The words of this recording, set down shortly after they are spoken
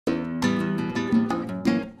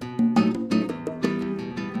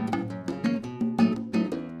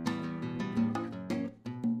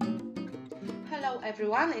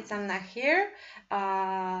everyone, it's Anna here.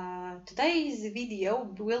 Today's video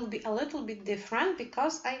will be a little bit different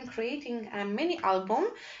because I'm creating a mini album,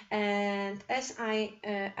 and as I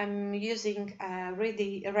am using a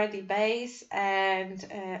ready base and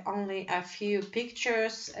only a few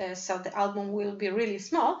pictures, so the album will be really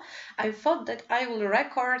small. I thought that I will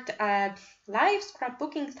record a live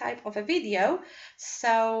scrapbooking type of a video,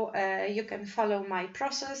 so you can follow my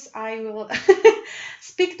process. I will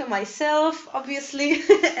speak to myself, obviously,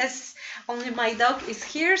 as only my dog is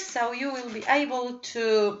here, so you will be able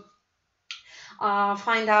to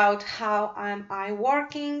find out how am I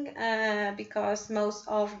working, because most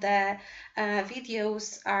of the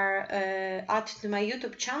videos are added to my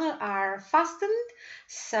YouTube channel are fastened,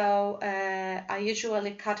 so I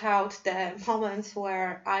usually cut out the moments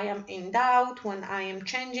where I am in doubt, when I am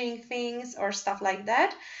changing things or stuff like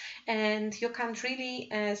that, and you can't really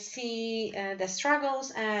see the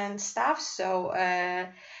struggles and stuff, so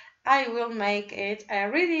I will make it a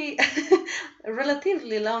really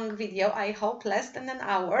relatively long video, I hope less than an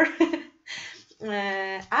hour.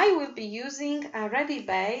 I will be using a ready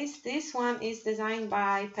base. This one is designed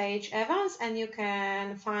by Paige Evans, and you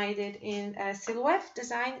can find it in a Silhouette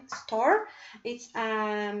design store. It's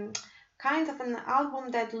kind of an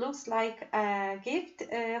album that looks like a gift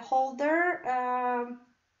holder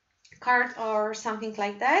card or something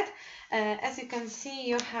like that. As you can see,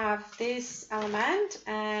 you have this element,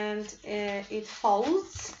 and it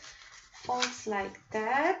folds like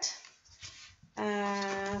that.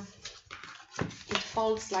 It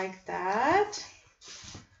folds like that.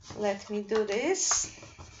 Let me do this.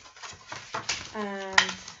 And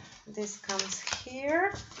this comes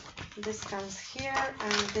here, this comes here,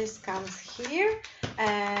 and this comes here,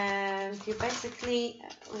 and you basically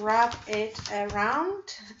wrap it around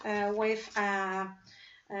with a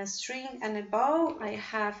string and a bow. I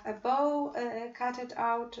have a bow cut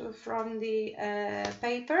out from the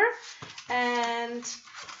paper, and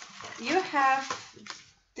you have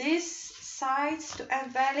this sides to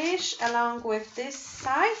embellish along with this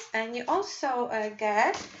sides, and you also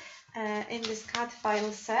get in this cut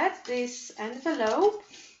file set this envelope.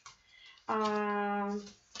 I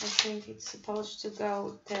think it's supposed to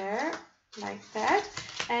go there like that,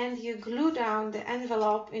 and you glue down the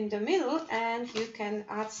envelope in the middle, and you can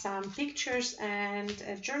add some pictures and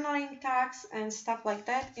journaling tags and stuff like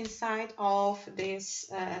that inside of this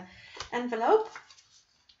envelope.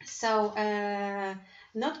 So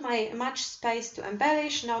not much space to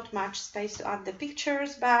embellish, not much space to add the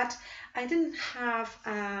pictures, but I didn't have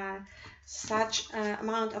such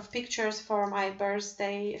amount of pictures for my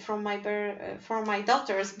birthday, from my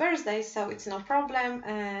daughter's birthday, so it's no problem.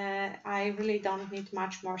 I really don't need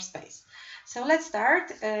much more space. So let's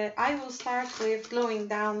start. I will start with gluing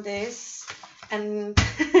down this and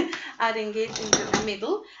adding it into the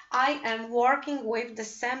middle. I am working with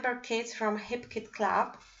December kits from Hip Kit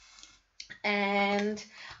Club, and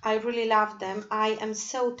I really love them. I am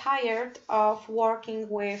so tired of working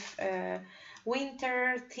with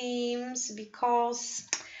winter themes because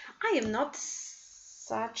I am not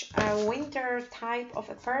such a winter type of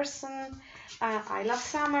a person. I love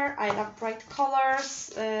summer, I love bright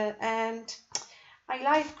colors, and I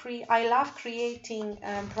love creating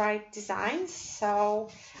bright designs, so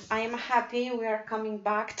I am happy we are coming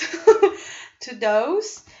back to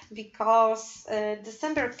those, because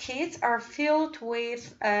December kits are filled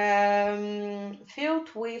with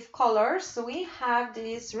colors. So we have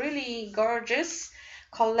this really gorgeous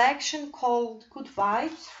collection called Good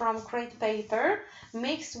Vibes from Crate Paper,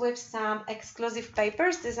 mixed with some exclusive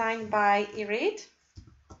papers designed by Irit.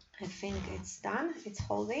 I think it's done, it's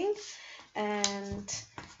holding. And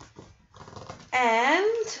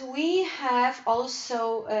we have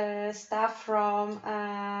also stuff from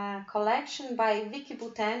a collection by Vicky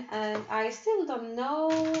Boutin, and I still don't know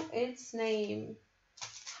its name.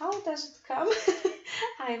 How does it come?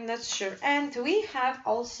 I'm not sure. And we have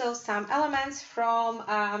also some elements from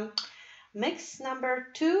Mix number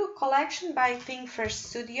 2 collection by Pink Fresh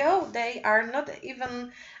Studio. They are not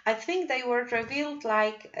even, I think they were revealed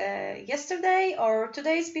like yesterday or 2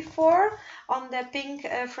 days before on the Pink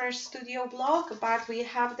Fresh Studio blog, but we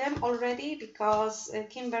have them already because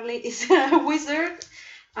Kimberly is a wizard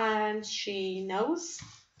and she knows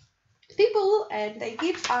people, and they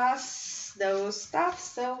give us those stuff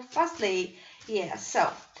so fastly. Yeah, so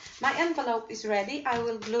my envelope is ready. I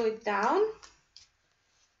will glue it down.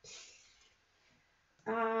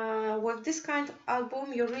 With this kind of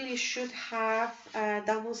album, you really should have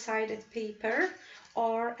double-sided paper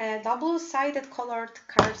or a double-sided colored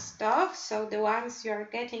cardstock. So the ones you are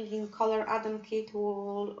getting in color add-on kit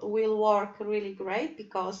will work really great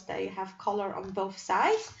because they have color on both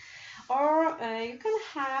sides. Or you can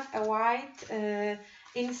have a white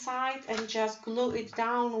inside and just glue it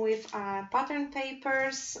down with pattern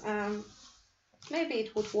papers. Maybe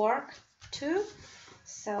it would work too.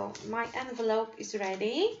 So my envelope is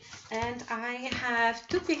ready and I have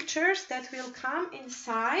two pictures that will come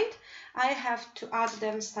inside. I have to add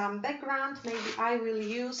them some background. Maybe I will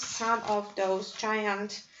use some of those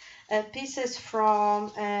giant pieces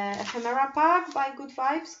from Ephemera Pack by Good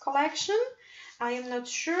Vibes collection. I am not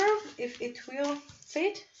sure if it will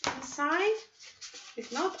fit inside.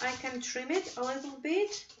 If not, I can trim it a little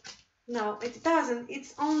bit. No, it doesn't.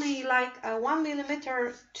 It's only like 1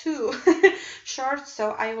 millimeter too short,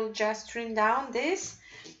 so I will just trim down this.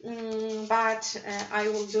 But I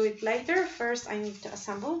will do it later. First, I need to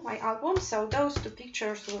assemble my album. So those two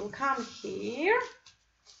pictures will come here.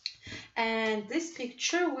 And this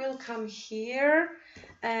picture will come here.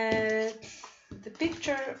 The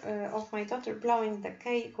picture of my daughter blowing the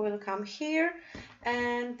cake will come here,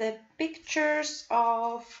 and the pictures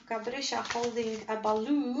of Gabrysia holding a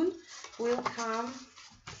balloon will come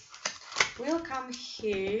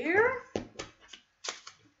here,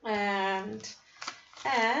 and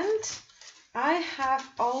I have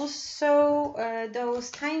also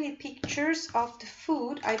those tiny pictures of the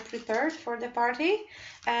food I prepared for the party,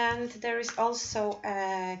 and there is also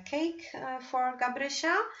a cake for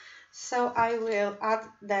Gabrysia. So I will add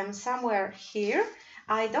them somewhere here.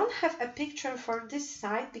 I don't have a picture for this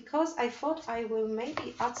side because I thought I will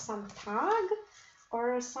maybe add some tag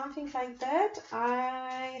or something like that.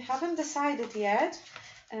 I haven't decided yet.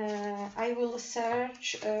 I will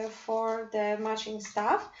search for the matching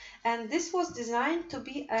stuff, and this was designed to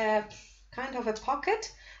be a kind of a pocket,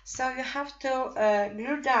 so you have to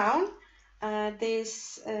glue down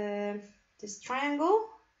this triangle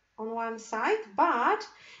on one side. But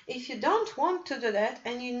if you don't want to do that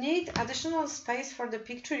and you need additional space for the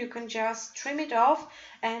picture, you can just trim it off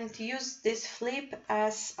and use this flip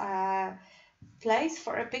as a place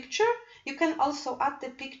for a picture. You can also add the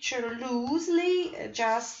picture loosely,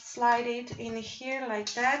 just slide it in here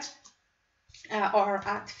like that, or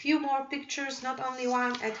add few more pictures, not only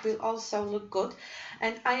one. It will also look good.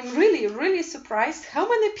 And I'm really surprised how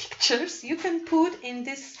many pictures you can put in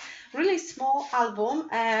this really small album,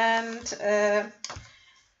 and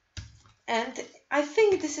I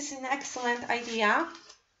think this is an excellent idea.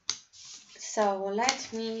 So let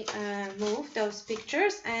me move those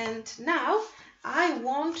pictures, and now I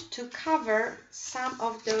want to cover some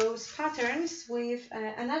of those patterns with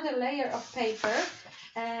another layer of paper,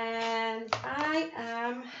 and I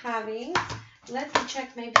am having, let me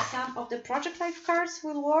check, maybe some of the Project Life cards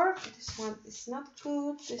will work. This one is not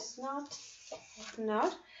good, this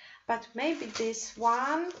not, but maybe this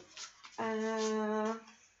one.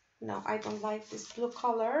 No, I don't like this blue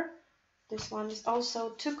color. This one is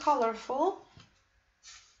also too colorful.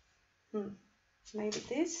 Maybe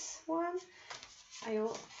this one. I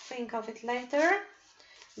will think of it later.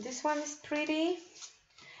 This one is pretty.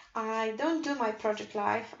 I don't do my Project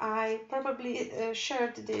Life. I probably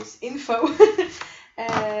shared this info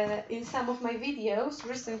in some of my videos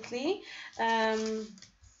recently.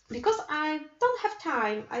 Because I don't have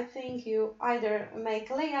time. I think you either make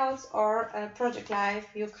layouts or Project Life.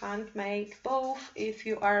 You can't make both if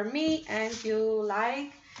you are me and you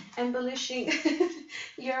like embellishing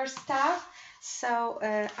your stuff. So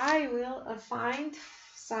I will find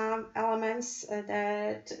some elements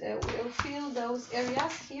that will fill those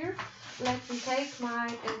areas here. Let me take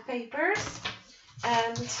my papers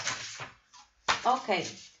and okay.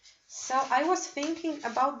 So I was thinking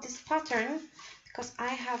about this pattern because I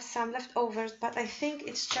have some leftovers, but I think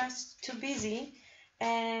it's just too busy,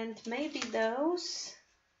 and maybe those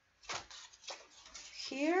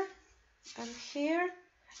here and here.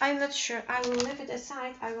 I'm not sure. I will leave it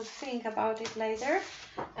aside. I will think about it later.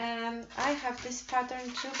 I have this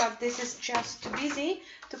pattern too, but this is just too busy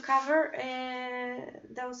to cover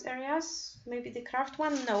those areas. Maybe the craft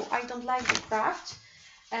one. No, I don't like the craft,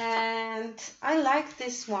 and I like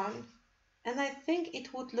this one, and I think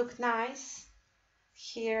it would look nice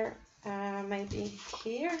here, maybe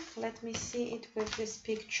here. Let me see it with this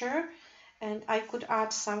picture, and I could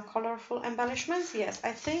add some colorful embellishments. Yes,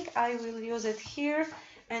 I think I will use it here,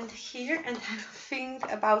 and I will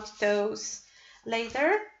think about those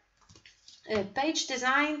later. Paige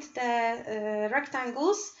designed the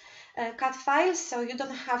rectangles cut files, so you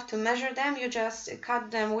don't have to measure them, you just cut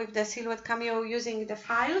them with the Silhouette Cameo using the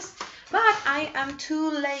files. But I am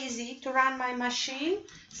too lazy to run my machine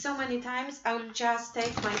so many times. I will just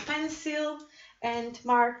take my pencil and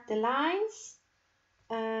mark the lines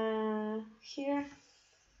here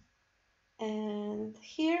and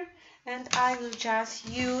here, and I will just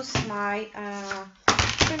use my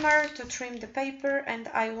trimmer to trim the paper, and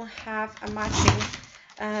I will have a matching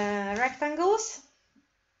rectangles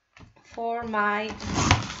for my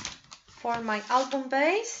album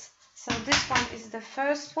base. So this one is the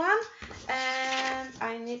first one, and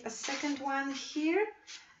I need a second one here.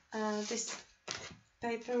 This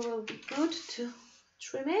paper will be good to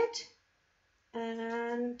trim it.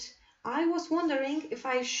 And I was wondering if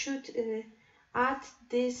I should add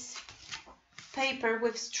this paper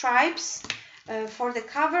with stripes for the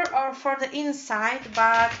cover or for the inside,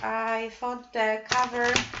 but I thought the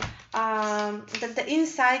cover that the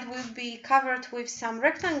inside will be covered with some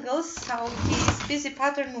rectangles, so this busy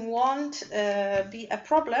pattern won't be a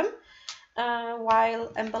problem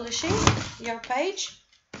while embellishing your page.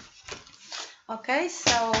 Okay,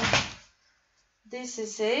 so this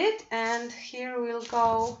is it, and here will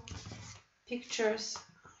go pictures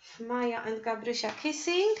of Maya and Gabrysia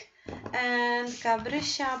kissing, and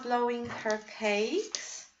Gabrysia blowing her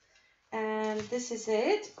cakes, and this is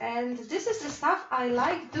it. And this is the stuff I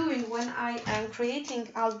like doing when I am creating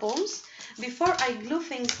albums. Before I glue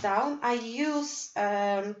things down, I use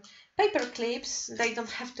paper clips. They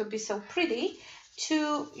don't have to be so pretty,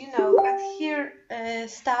 to, you know, adhere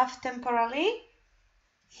stuff temporarily.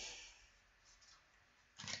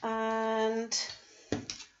 And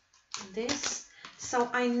this, so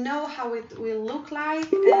I know how it will look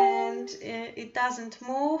like, and it doesn't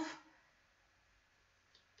move.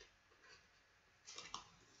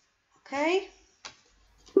 Okay,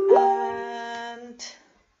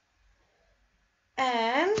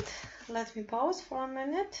 and let me pause for a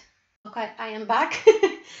minute. Okay, I am back.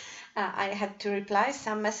 I had to reply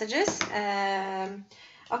some messages.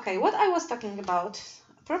 Okay, what I was talking about.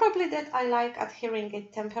 Probably that I like adhering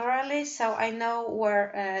it temporarily, so I know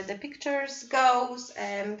where the pictures goes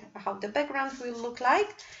and how the background will look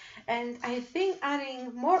like. And I think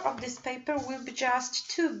adding more of this paper will be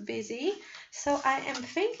just too busy, so I am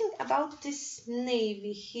thinking about this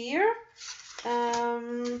navy here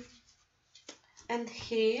and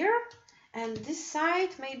here, and this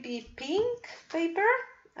side maybe pink paper.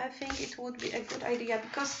 I think it would be a good idea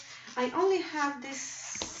because I only have this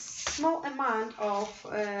small amount of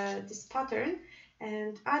this pattern,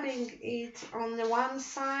 and adding it on the one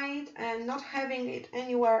side and not having it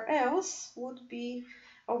anywhere else would be,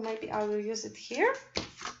 or maybe I will use it here.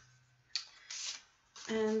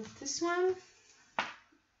 And this one,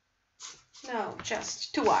 no,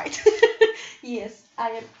 just too white. Yes,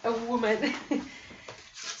 I am a woman.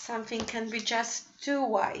 Something can be just too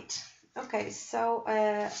white. Okay, so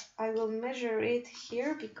I will measure it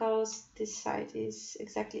here because this side is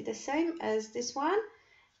exactly the same as this one,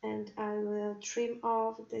 and I will trim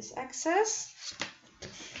off this excess.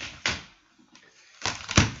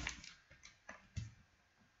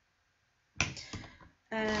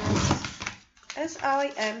 And as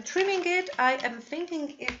I am trimming it, I am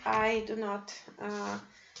thinking if I do not,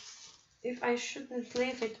 if I shouldn't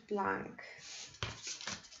leave it blank.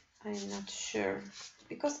 I'm not sure,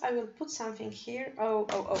 because I will put something here. Oh.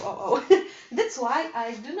 That's why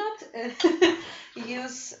I do not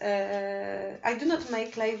use, I do not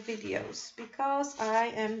make live videos, because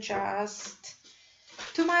I am just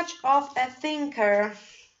too much of a thinker.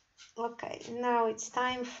 Okay, now it's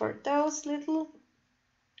time for those little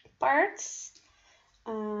parts,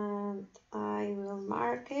 and I will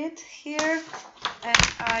mark it here, and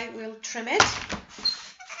I will trim it.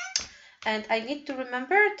 And I need to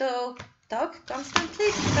remember to talk constantly,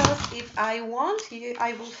 because if I won't,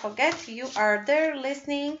 I will forget you are there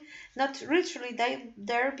listening. Not literally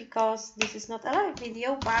there, because this is not a live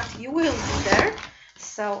video, but you will be there.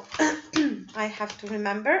 So I have to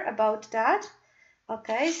remember about that.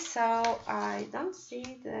 Okay, so I don't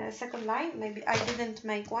see the second line. Maybe I didn't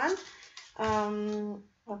make one.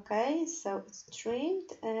 Okay, so it's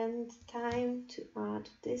trimmed, and time to add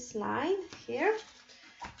this line here.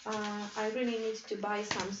 I really need to buy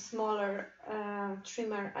some smaller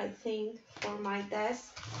trimmer, I think, for my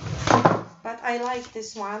desk, but I like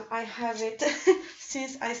this one. I have it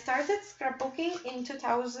since I started scrapbooking in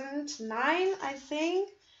 2009, I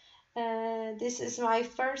think. This is my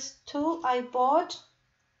first tool I bought,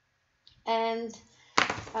 and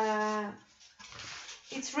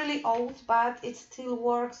it's really old, but it still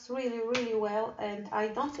works really well, and I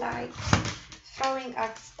don't like throwing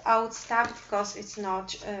out stuff because it's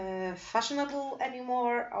not fashionable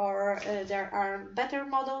anymore, or there are better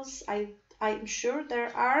models. I'm sure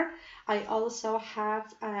there are. I also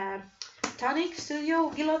have a Tonic Studio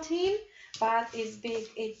guillotine, but it's big.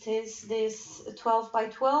 It is this 12 by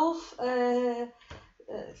 12.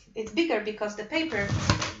 It's bigger because the paper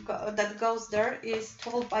that goes there is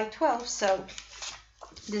 12 by 12. So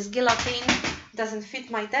this guillotine doesn't fit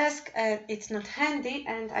my desk, and it's not handy,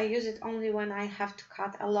 and I use it only when I have to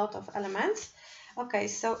cut a lot of elements. Okay,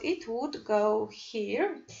 so it would go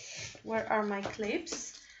here. Where are my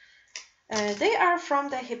clips? They are from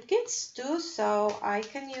the hip kits too, so I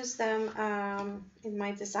can use them in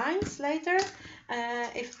my designs later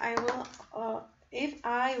if I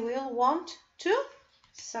will want to.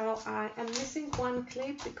 So I am missing one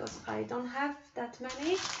clip because I don't have that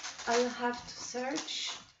many. I will have to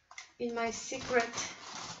search in my secret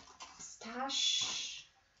stash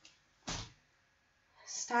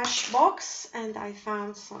box, and I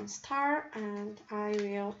found some star, and I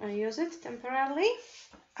will use it temporarily.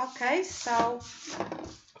 Okay, so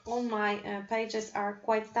all my pages are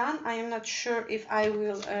quite done. I am not sure if I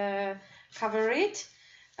will cover it.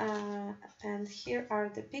 And here are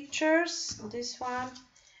the pictures, this one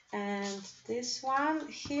and this one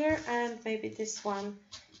here, and maybe this one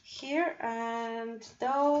here, and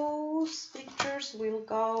those pictures will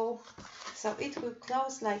go, so it will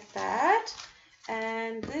close like that,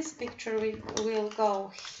 and this picture will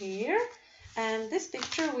go here, and this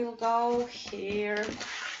picture will go here.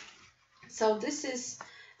 So this is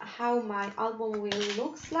how my album will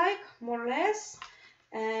look like, more or less.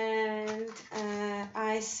 And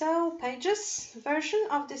I saw Paige's version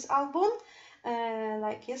of this album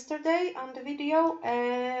like yesterday on the video,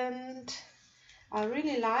 and I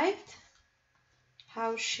really liked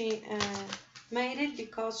how she made it,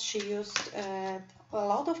 because she used a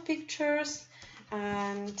lot of pictures,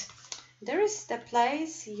 and there is the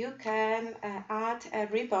place you can add a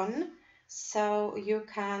ribbon, so you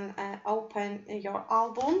can open your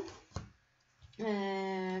album,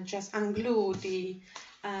 just unglue the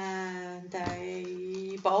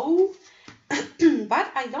bow.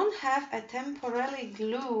 But I don't have a temporary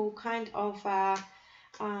glue, kind of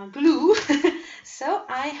glue, so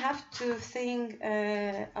I have to think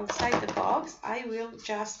outside the box. I will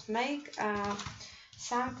just make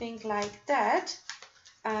something like that,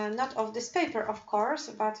 not of this paper of course,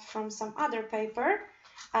 but from some other paper.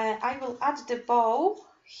 I will add the bow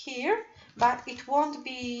here, but it won't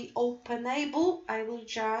be openable. I will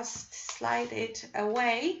just slide it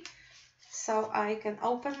away so I can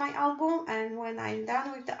open my album, and when I'm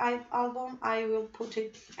done with the album I will put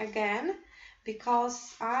it again,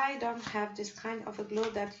 because I don't have this kind of a glue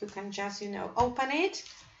that you can just, you know, open it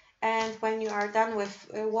and when you are done with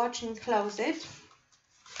watching, close it.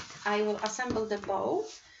 I will assemble the bow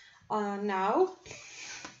now.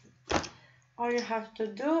 All you have to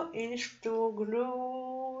do is to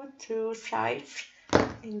glue two sides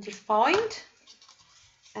in this point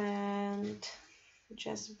and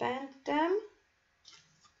just bend them,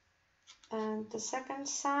 and the second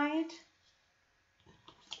side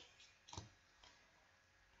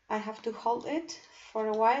I have to hold it for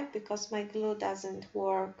a while because my glue doesn't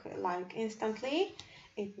work like instantly.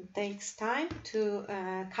 It takes time to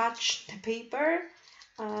catch the paper,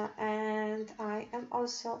 and I am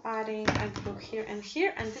also adding a glue here and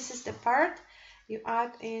here, and this is the part you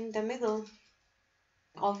add in the middle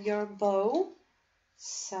of your bow.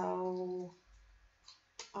 So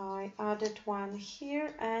I added one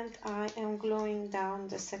here, and I am gluing down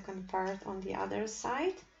the second part on the other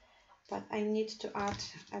side, but I need to add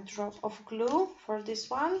a drop of glue for this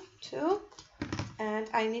one too, and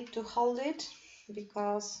I need to hold it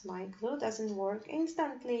because my glue doesn't work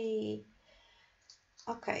instantly.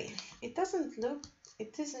 Okay, it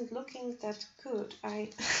isn't looking that good. I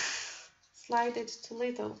slide it too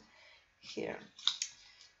little here.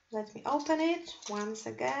 Let me open it once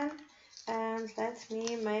again and let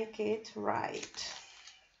me make it right.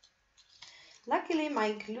 Luckily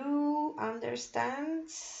my glue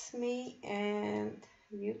understands me and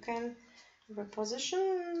you can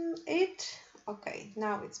reposition it. Okay,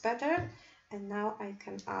 now it's better, and now I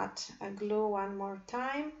can add a glue one more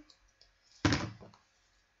time,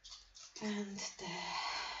 and the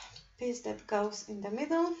piece that goes in the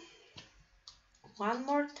middle one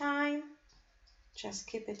more time. Just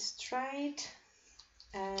keep it straight,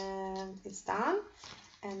 and it's done.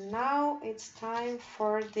 And now it's time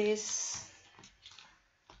for this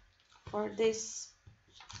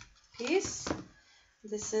piece.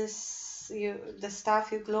 This is the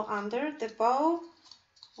stuff you glue under the bow.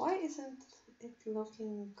 Why isn't it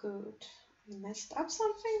looking good? I messed up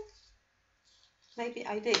something? Maybe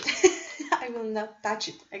I did. I will not touch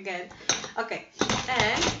it again. Okay,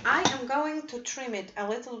 and I am going to trim it a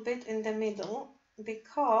little bit in the middle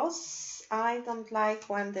because I don't like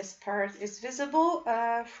when this part is visible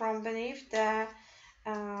from beneath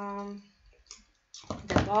um,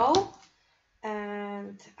 the bow.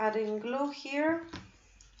 And adding glue here,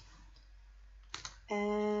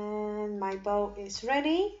 and my bow is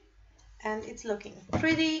ready. And it's looking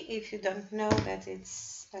pretty if you don't know that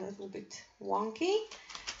it's a little bit wonky,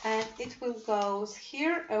 and it will go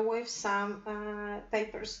here with some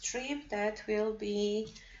paper strip that will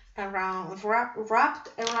be wrapped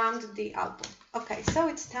around the album. Okay, so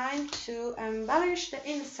it's time to embellish the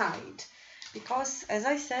inside, because as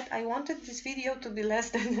I said, I wanted this video to be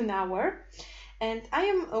less than an hour. And I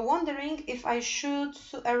am wondering if I should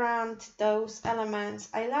sew around those elements.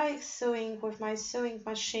 I like sewing with my sewing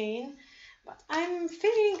machine, but I'm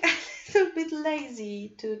feeling a little bit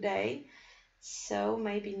lazy today, so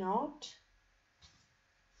maybe not.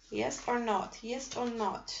 Yes or not? Yes or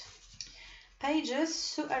not? Pages,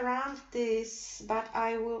 sew around this, but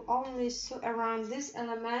I will only sew around this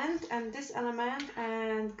element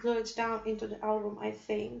and glue it down into the album, I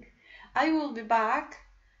think. I will be back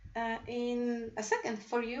in a second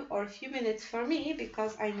for you, or a few minutes for me,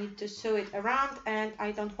 because I need to sew it around and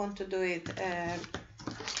I don't want to do it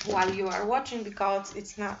while you are watching, because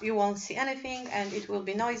it's not, you won't see anything and it will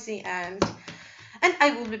be noisy, and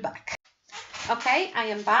I will be back. Okay, I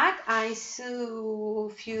am back. I sew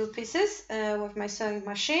a few pieces with my sewing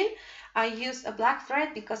machine. I used a black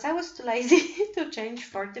thread because I was too lazy to change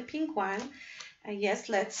for the pink one. Yes,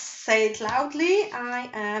 let's say it loudly, I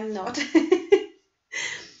am not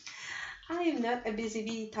I am not a busy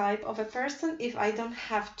bee type of a person if I don't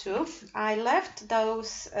have to. I left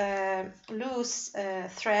those loose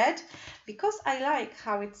thread because I like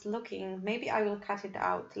how it's looking. Maybe I will cut it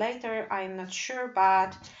out later, I'm not sure,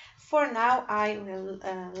 but for now I will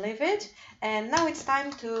leave it. And now it's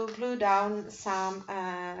time to glue down some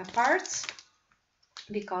parts,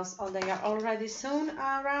 because they are already sewn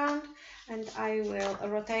around, and I will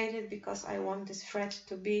rotate it because I want this thread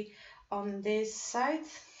to be on this side.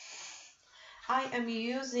 I am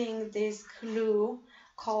using this glue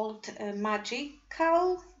called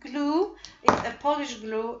Magical Glue. It's a Polish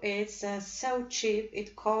glue. It's so cheap.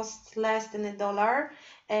 It costs less than $1,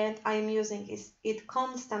 and I'm using it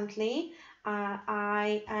constantly.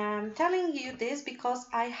 I am telling you this because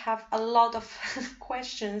I have a lot of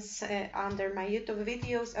questions under my YouTube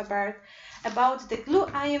videos about the glue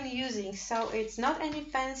I am using. So it's not any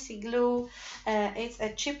fancy glue. It's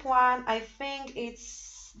a cheap one. I think it's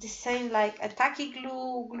the same like a tacky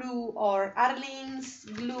glue or Arlene's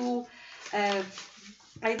glue. I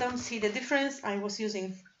don't see the difference. I was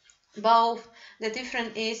using both. The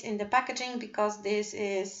difference is in the packaging, because this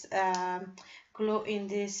is glue in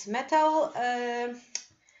this metal,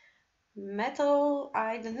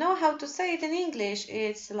 I don't know how to say it in English.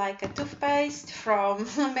 It's like a toothpaste from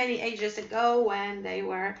many ages ago, when they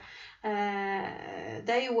were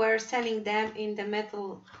selling them in the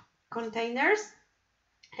metal containers,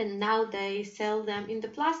 and now they sell them in the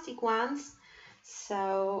plastic ones.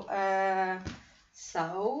 So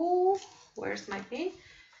where's my pin?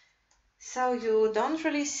 So you don't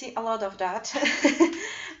really see a lot of that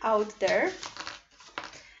out there.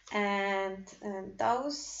 And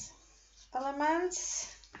those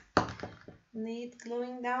elements need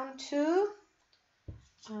gluing down too.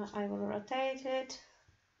 I will rotate it,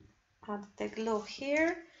 add the glue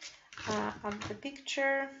here, add the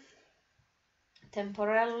picture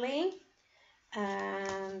temporarily,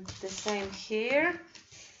 and the same here.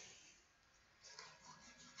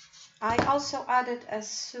 I also added a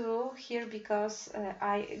sew here because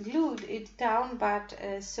I glued it down, but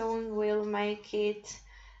sewing will make it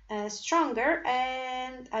stronger,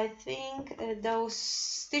 and I think those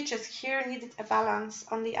stitches here needed a balance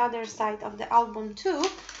on the other side of the album too,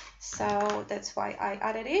 so that's why I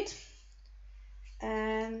added it.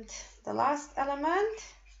 And the last element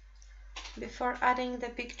before adding the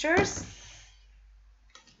pictures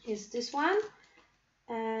is this one,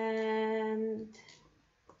 and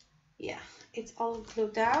yeah, it's all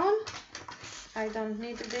glued down. I don't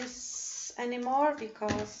need this anymore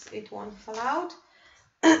because it won't fall out.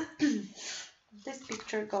 This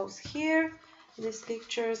picture goes here, this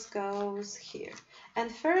picture goes here.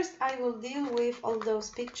 And first I will deal with all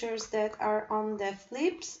those pictures that are on the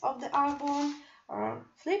flips of the album, or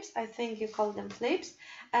flips, I think you call them flips,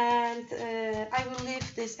 and I will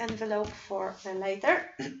leave this envelope for later.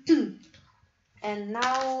 And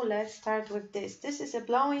now let's start with this. This is a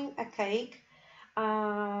blowing a cake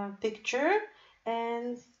picture,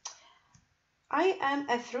 and I am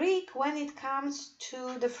a freak when it comes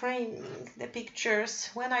to the framing, the pictures.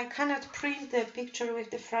 When I cannot print the picture with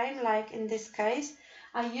the frame, like in this case,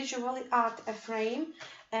 I usually add a frame,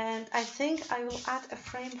 and I think I will add a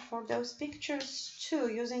frame for those pictures too,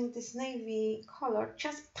 using this navy color,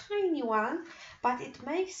 just tiny one, but it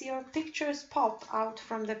makes your pictures pop out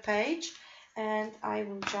from the page. And I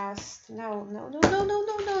will just, no,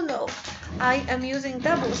 I am using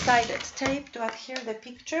double-sided tape to adhere the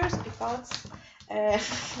pictures because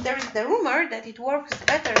there is the rumor that it works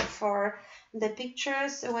better for the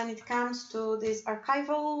pictures when it comes to this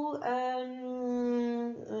archival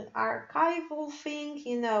thing.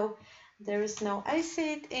 You know, there is no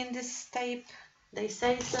acid in this tape, they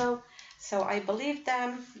say so. So I believe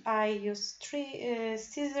them. I use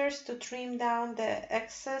scissors to trim down the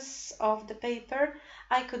excess of the paper.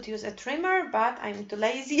 I could use a trimmer, but I'm too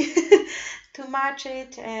lazy to match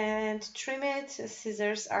it and trim it.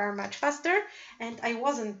 Scissors are much faster, and I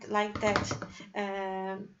wasn't like that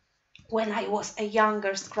when I was a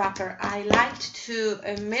younger scrapper. I liked to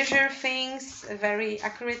measure things very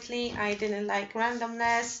accurately. I didn't like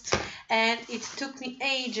randomness, and it took me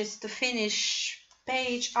ages to finish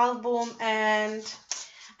page, album, and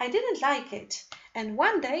I didn't like it. And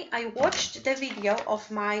one day I watched the video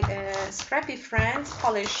of my scrappy friend,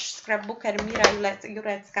 Polish scrapbooker Mira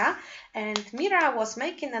Jurecka, and Mira was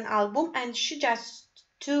making an album, and she just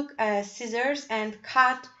took scissors and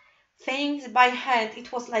cut things by hand.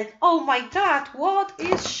 It was like, oh my God, what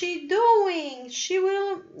is she doing? She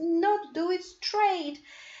will not do it straight.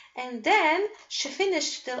 And then she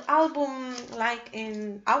finished the album like in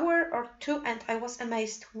an hour or two, and I was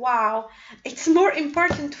amazed. Wow, it's more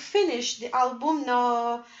important to finish the album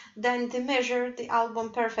than to measure the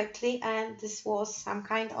album perfectly. And this was some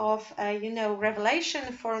kind of,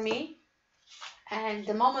 revelation for me. And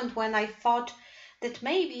the moment when I thought that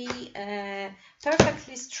maybe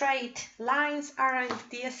perfectly straight lines aren't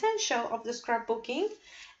the essential of the scrapbooking.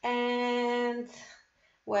 And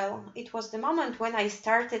well, it was the moment when I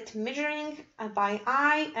started measuring by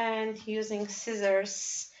eye and using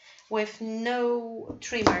scissors with no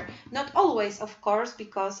trimmer. Not always, of course,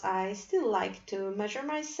 because I still like to measure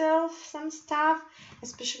myself some stuff,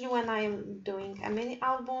 especially when I'm doing a mini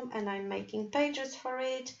album and I'm making pages for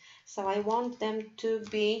it. So I want them to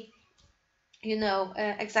be,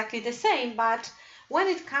 exactly the same. But when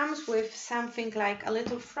it comes with something like a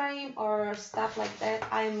little frame or stuff like that,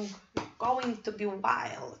 I'm going to be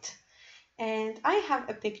wild. And I have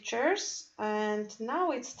a pictures, and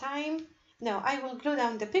now it's time. No, I will glue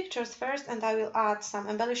down the pictures first, and I will add some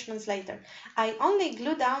embellishments later. I only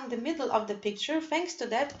glue down the middle of the picture. Thanks to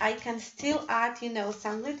that, I can still add,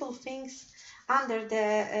 some little things under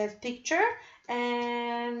the picture,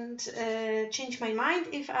 and change my mind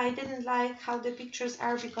if I didn't like how the pictures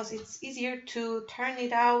are, because it's easier to turn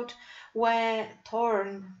it out when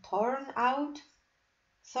torn out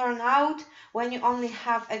when you only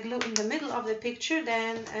have a glue in the middle of the picture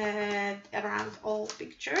than around all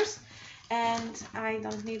pictures. And I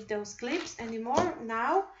don't need those clips anymore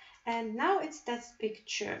now. And now it's that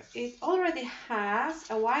picture. It already has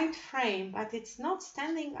a white frame, but it's not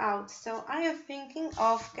standing out. So I am thinking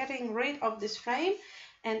of getting rid of this frame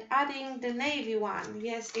and adding the navy one.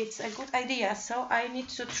 Yes, it's a good idea. So I need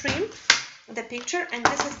to trim the picture, and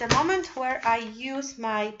this is the moment where I use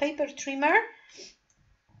my paper trimmer,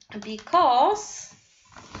 because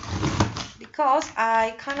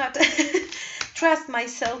I cannot trust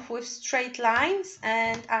myself with straight lines,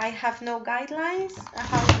 and I have no guidelines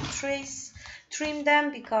how to trim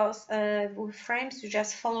them, because with frames you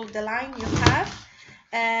just follow the line you have,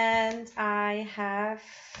 and I have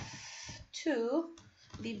to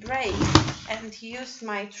be brave and use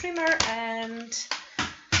my trimmer, and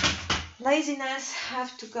laziness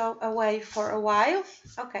have to go away for a while.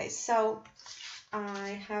 Okay, so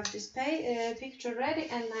I have this picture ready,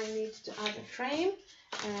 and I need to add a frame.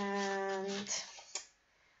 And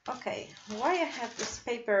okay, why I have this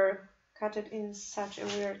paper cut it in such a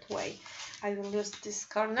weird way? I will use this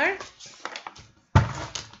corner,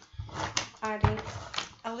 adding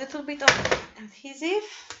a little bit of adhesive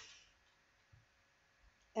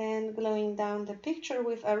and gluing down the picture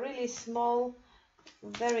with a really small,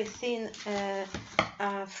 very thin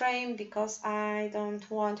frame, because I don't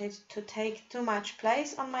want it to take too much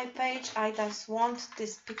place on my page. I just want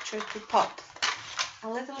this picture to pop a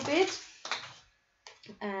little bit,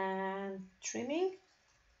 and trimming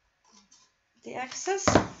the excess.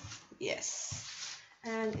 Yes,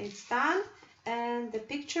 and it's done, and the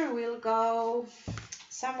picture will go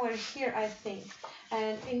somewhere here, I think.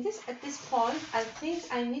 And at this point, I think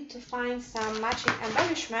I need to find some matching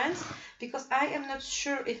embellishments, because I am not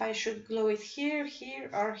sure if I should glue it here, here,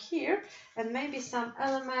 or here. And maybe some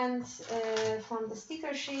elements from the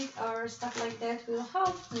sticker sheet or stuff like that will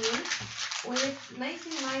help me with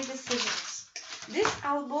making my decisions. This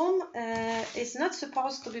album is not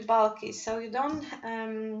supposed to be bulky, so you don't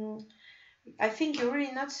I think you're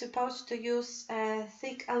really not supposed to use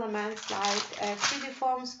thick elements like 3D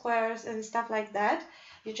foam squares and stuff like that.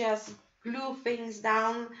 You just glue things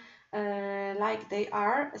down like they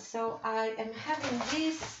are. So I am having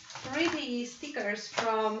these 3D stickers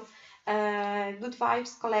from Good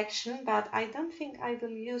Vibes collection, but I don't think I will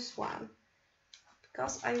use one,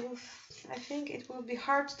 because I think it will be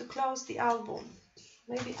hard to close the album.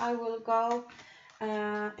 Maybe I will go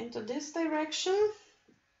into this direction.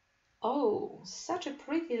 Oh, such a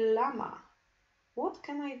pretty llama. What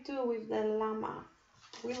can I do with the llama?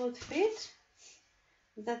 Will it fit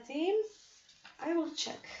the theme? I will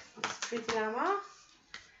check. This pretty llama.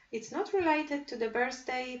 It's not related to the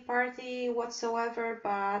birthday party whatsoever,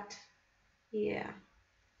 but yeah,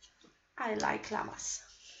 I like llamas.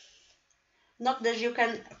 Not that you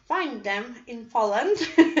can find them in Poland.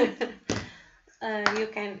 You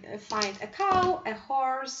can find a cow, a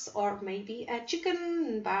horse, or maybe a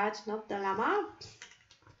chicken, but not the llama.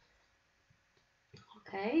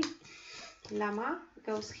 Okay, llama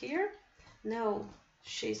goes here. No,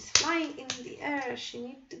 she's flying in the air. She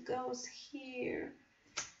needs to go here.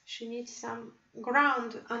 She needs some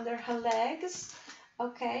ground under her legs.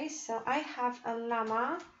 Okay, so I have a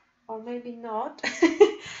llama, or maybe not.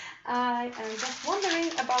 I am just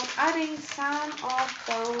wondering about adding some of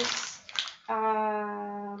those.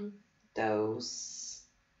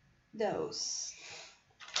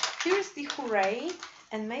 Here's the hooray,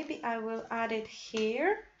 and maybe I will add it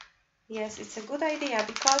here. Yes, it's a good idea,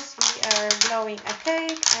 because we are blowing a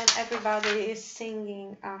cake and everybody is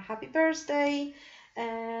singing a happy birthday,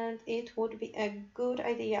 and it would be a good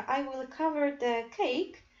idea. I will cover the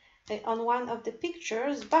cake on one of the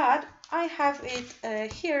pictures, but I have it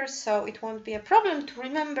here, so it won't be a problem to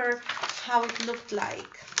remember how it looked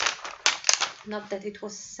like. Not that it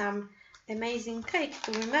was some amazing cake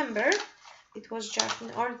to remember. It was just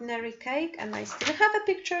an ordinary cake, and I still have the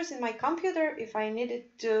pictures in my computer if I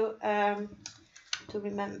needed to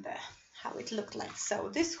remember how it looked like. So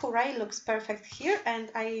this hooray looks perfect here,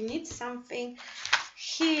 and I need something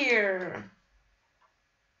here.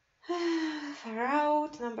 Far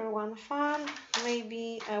out, number one fun,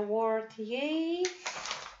 maybe a word yay,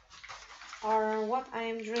 or what I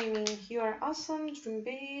am dreaming. You are awesome, dream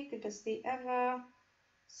big, best day ever,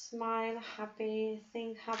 smile, happy,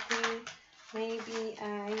 think happy. Maybe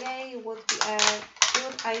yay would be a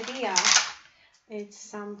good idea. It's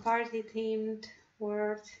some party themed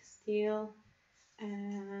word still.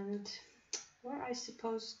 And where I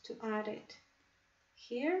supposed to add it?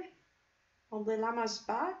 Here on the llama's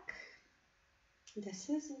back.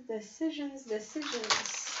 Decisions. They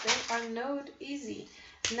are not easy.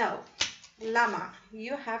 No, llama,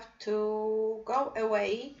 you have to go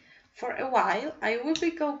away for a while. I will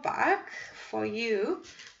go back for you,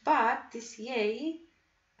 but this yay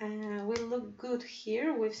will look good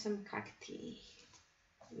here with some cacti.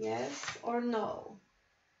 Yes or no?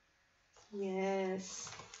 Yes.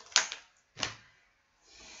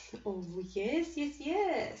 Oh, yes.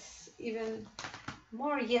 Even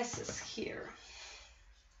more yeses here.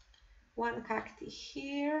 One cacti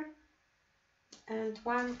here, and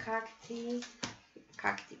one cactus.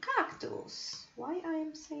 Why I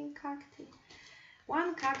am saying cacti?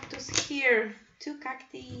 One cactus here, two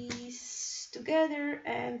cactis together,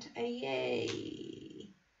 and a yay.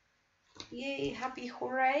 Yay, happy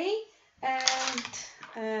hooray.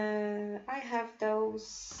 And I have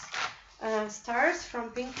those stars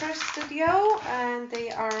from Pinterest Studio, and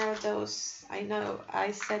they are those, I know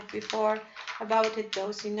I said before about it,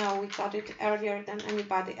 those, we got it earlier than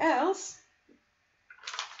anybody else.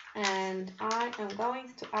 And I am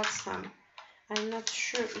going to add some. I'm not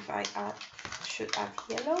sure if I should add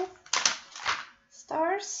yellow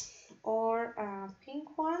stars or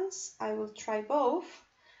pink ones. I will try both.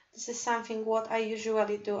 This is something what I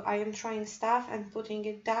usually do. I am trying stuff and putting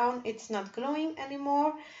it down. It's not gluing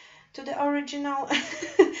anymore to the original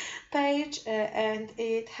page, and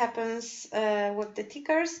it happens with the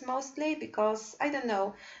tickers mostly, because I don't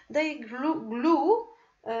know, they glue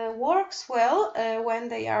works well when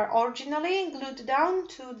they are originally glued down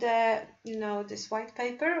to the this white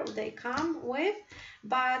paper they come with,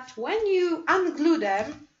 but when you unglue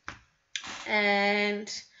them and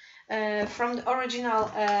from the original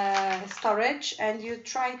storage and you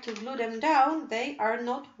try to glue them down, they are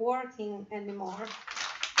not working anymore.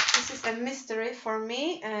 This is a mystery for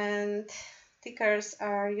me, and stickers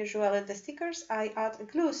are usually the stickers I add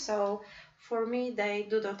glue, so for me they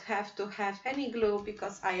do not have to have any glue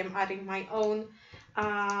because I am adding my own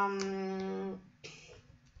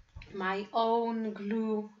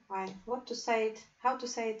glue. How to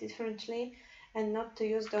say it differently and not to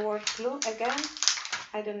use the word glue again,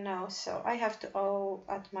 I don't know, so I have to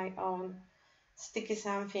add my own sticky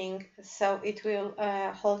something so it will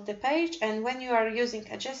hold the page. And when you are using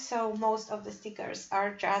a gesso, most of the stickers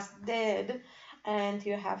are just dead and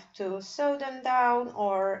you have to sew them down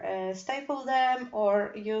or staple them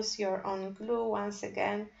or use your own glue once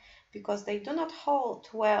again, because they do not hold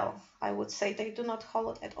well. I would say they do not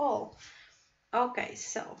hold at all. Okay,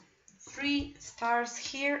 so 3 stars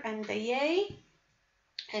here and the yay,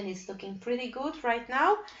 and it's looking pretty good right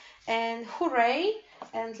now, and hooray.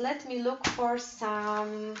 And let me look for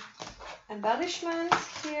some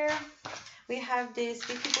embellishments here. We have this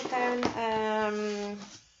Vicky Boutin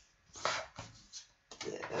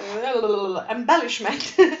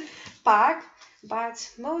embellishment pack, but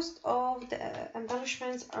most of the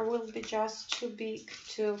embellishments will be just too big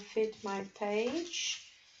to fit my page.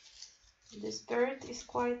 This bird is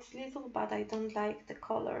quite little, but I don't like the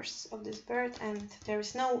colors of this bird and there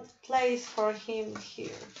is no place for him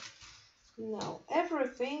here. No,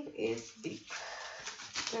 everything is big.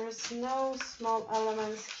 There is no small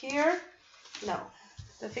elements here. No,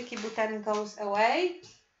 the Vicky Boutin goes away.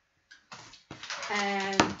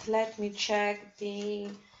 And let me check the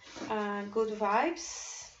Good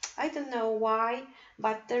Vibes. I don't know why,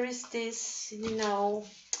 but there is this, you know,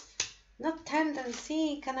 not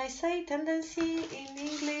tendency, can I say tendency in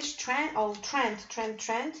English? Trend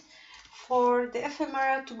for the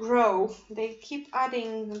ephemera to grow. They keep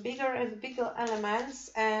adding bigger and bigger elements,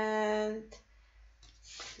 and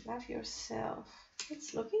love yourself.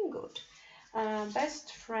 It's looking good.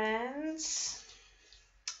 Best friends,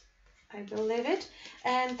 I believe it,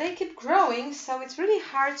 and they keep growing, so it's really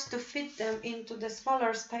hard to fit them into the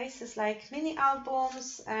smaller spaces like mini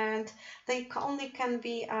albums, and they only can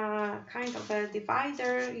be a kind of a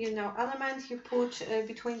divider, you know, element you put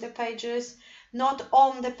between the pages, not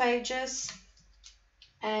on the pages,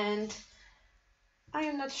 and I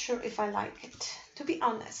am not sure if I like it, to be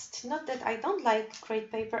honest. Not that I don't like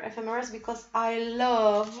crepe paper ephemeras, because I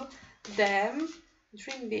love them.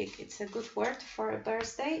 Dream big, it's a good word for a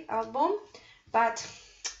birthday album, but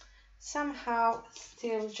somehow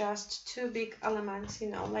still just too big elements, you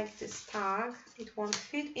know, like this tag. It won't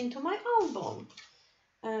fit into my album.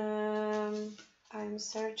 I'm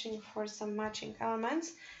searching for some matching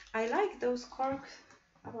elements. I like those cork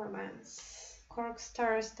elements, cork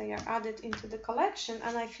stars. They are added into the collection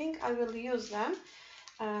and I think I will use them.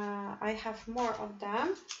 I have more of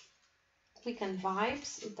them. Weekend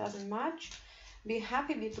Vibes, it doesn't match. Be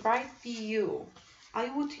happy, be bright, be you. I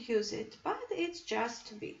would use it, but it's just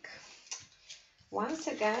too big. Once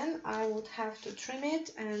again, I would have to trim it,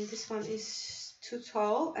 and this one is too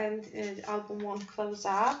tall and the album won't close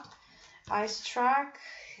up. Ice Track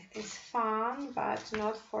is fun, but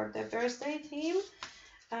not for the birthday theme.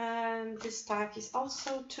 And this tag is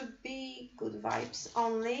also too big. Good Vibes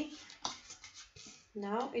only.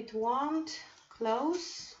 No, it won't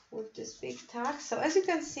close with this big tag. So as you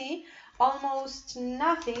can see, almost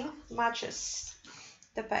nothing matches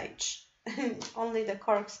the page. Only the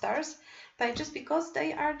cork stars pages, because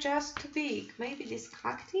they are just too big. Maybe this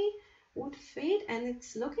cacti would fit, and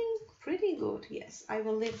it's looking pretty good. Yes, I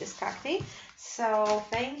will leave this cacti. So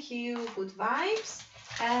thank you, Good Vibes.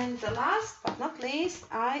 And the last but not least,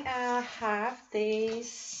 I have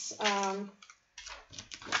these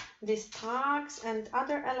tags and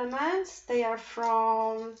other elements. They are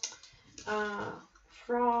from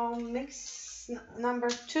Mix number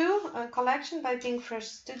 2 collection by Pink Fresh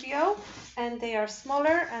Studio, and they are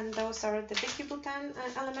smaller, and those are the Vicky Boutin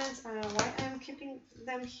elements. Why I'm keeping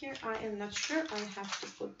them here, I am not sure. I have to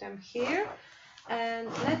put them here. And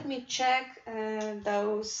let me check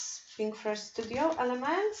those Pink Fresh Studio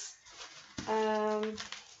elements.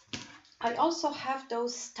 I also have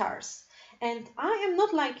those stars, and I am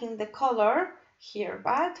not liking the color here,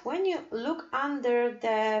 but when you look under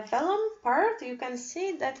the vellum part, you can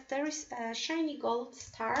see that there is a shiny gold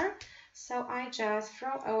star. So I just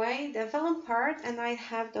throw away the vellum part, and I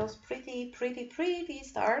have those pretty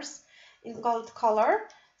stars in gold color.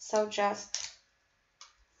 So just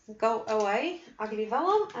go away ugly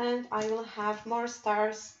vellum, and I will have more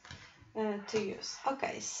stars to use.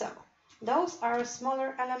 Okay, so those are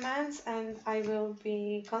smaller elements, and I will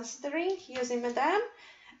be considering using them.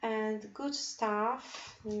 and good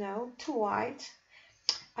stuff. No, too white.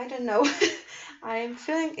 I don't know. I'm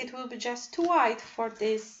feeling it will be just too white for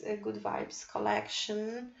this Good Vibes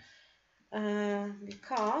collection,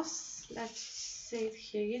 because let's see it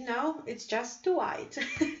here, you know, it's just too white.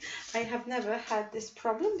 I have never had this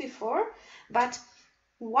problem before, but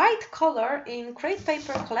white color in crepe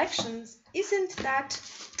paper collections isn't that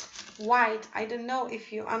white. I don't know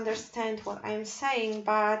if you understand what I'm saying,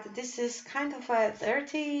 but this is kind of a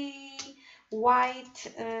dirty white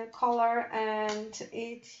color, and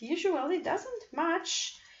it usually doesn't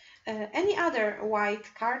match any other white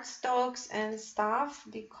cardstocks and stuff,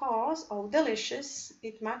 because, oh, delicious,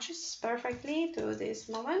 it matches perfectly to this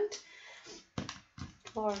moment.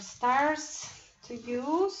 More stars to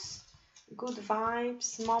use, Good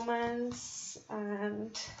Vibes, Moments,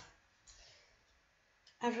 and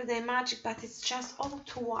Everyday Magic, but it's just all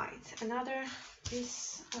too white. Another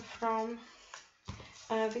piece from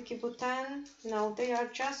Vicky Boutin. No, they are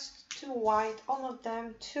just too white, all of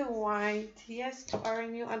them too white. Yes, to our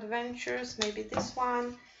new adventures, maybe this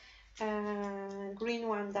one. Green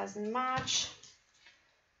one doesn't match.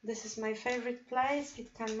 This is my favorite place,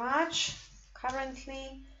 it can match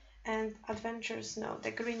currently. And adventures, no,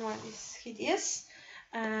 the green one is hideous.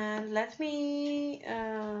 And let me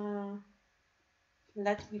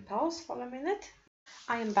pause for a minute.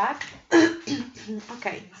 I am back.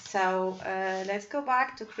 Okay, so let's go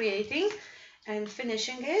back to creating and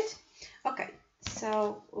finishing it. Okay,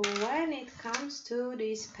 so when it comes to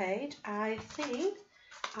this page, I think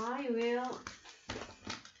I will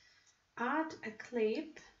add a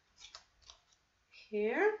clip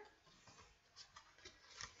here,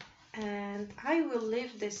 and I will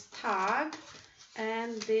leave this tag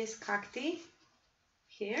and this cacti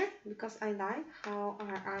here because I like how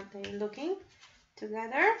are they looking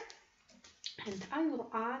together. And I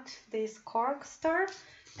will add this cork star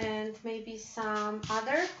and maybe some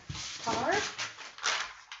other color,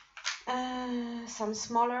 some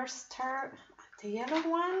smaller star, the yellow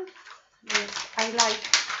one. Yes, I like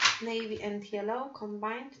navy and yellow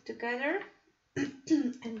combined together.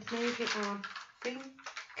 And maybe a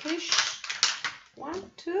pinkish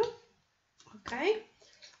one too. Okay,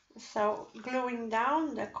 so gluing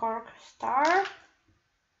down the cork star.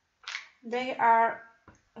 They are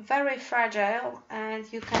very fragile and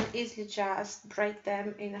you can easily just break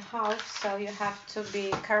them in half, so you have to be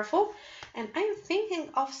careful. And I'm thinking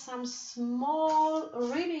of some small,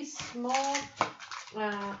 really small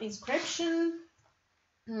inscription.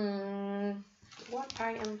 What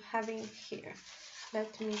I am having here,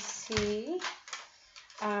 let me see.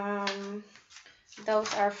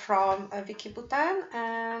 Those are from Vicky Boutin,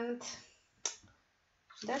 and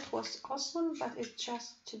that was awesome, but it's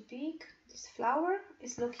just too big. This flower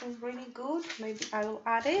is looking really good. Maybe I will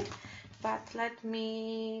add it, but let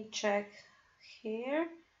me check here.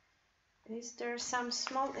 Is there some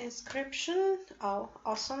small inscription? Oh,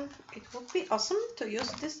 awesome. It would be awesome to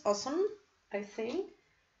use this awesome, I think.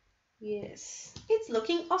 Yes, it's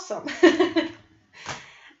looking awesome.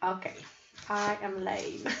 Okay, I am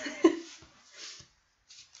lame.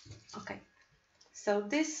 Okay, so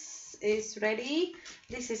this is ready,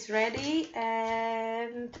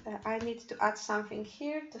 and I need to add something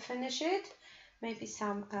here to finish it. Maybe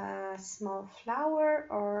some small flower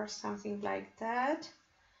or something like that.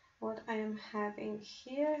 What I am having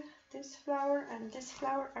here, this flower and this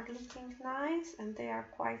flower are looking nice, and they are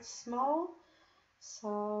quite small,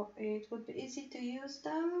 so it would be easy to use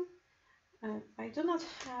them. I do not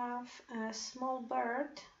have a small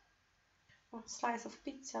bird. A slice of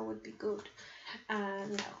pizza would be good.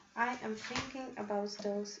 No, I am thinking about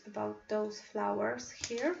those flowers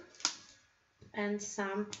here, and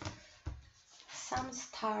some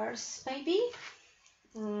stars maybe.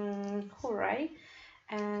 Hooray!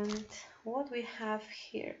 And what we have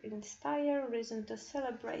here, inspire, reason to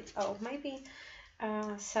celebrate. Oh, maybe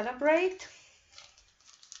celebrate,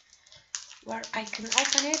 where I can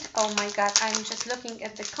open it. Oh my god, I'm just looking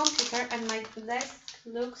at the computer and my desk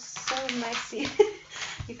looks so messy.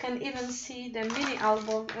 You can even see the mini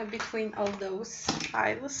album between all those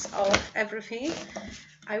piles of everything.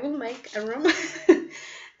 I will make a room.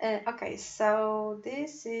 Okay, so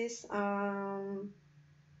this is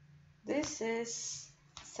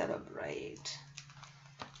celebrate.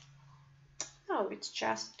 Oh, it's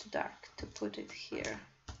just too dark to put it here.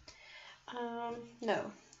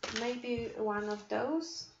 No, maybe one of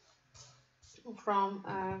those from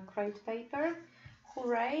crepe paper.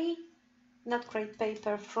 Hooray! Not crepe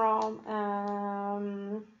paper, from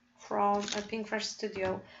a Pink Fresh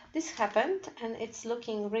Studio. This happened and it's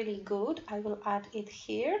looking really good. I will add it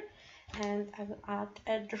here, and I will add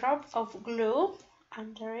a drop of glue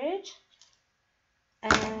under it,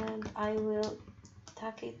 and I will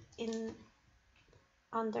tuck it in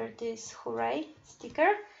under this hooray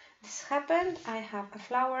sticker. This happened. I have a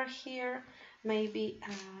flower here, maybe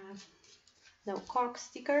no cork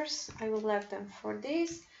stickers. I will leave them for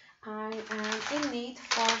this. I am in need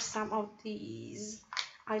for some of these.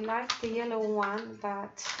 I like the yellow one,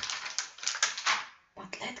 but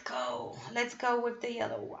let's go with the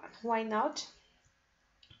yellow one. Why not?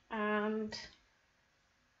 And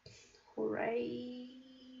hooray,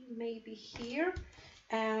 maybe here,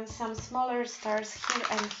 and some smaller stars here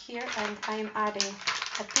and here, and I'm adding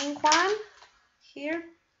a pink one here,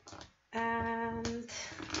 and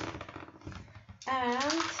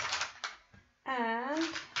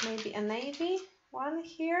maybe a navy one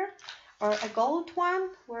here, or a gold one.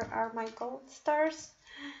 Where are my gold stars?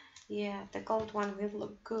 Yeah, the gold one will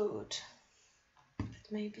look good,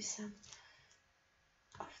 but maybe some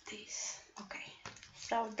of these. Okay,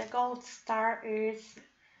 so the gold star is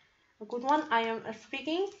a good one. I am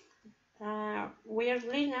speaking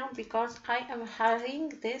weirdly now because I am having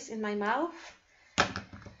this in my mouth.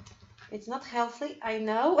 It's not healthy, I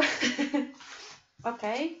know.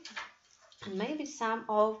 Okay, and maybe some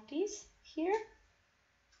of these here,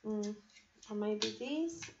 or maybe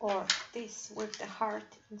these, or this with the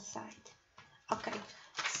heart inside. Okay,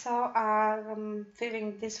 so I'm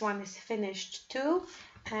feeling this one is finished too,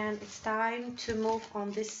 and it's time to move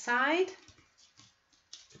on this side.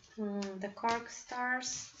 The cork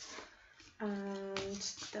stars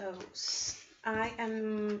and those. I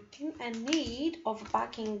am in need of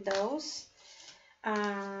backing those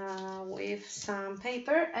with some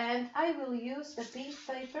paper, and I will use the pink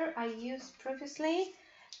paper I used previously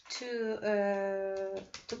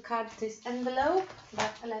to cut this envelope,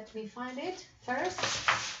 but let me find it first.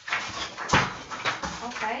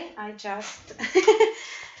 Okay, I just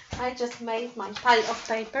I just made my pile of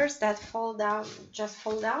papers that fall down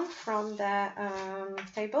from the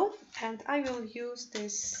table, and I will use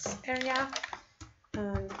this area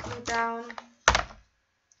and glue down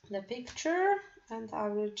the picture, and I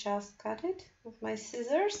will just cut it with my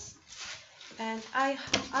scissors. And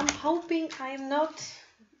I'm hoping I'm not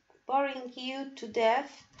boring you to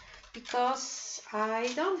death, because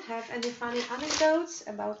I don't have any funny anecdotes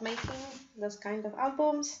about making those kind of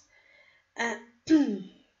albums.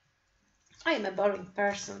 I am a boring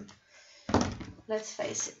person, let's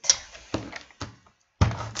face it.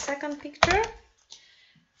 Second picture.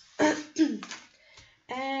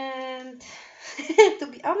 And to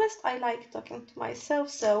be honest, I like talking to myself,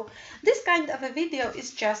 so this kind of a video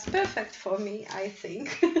is just perfect for me, I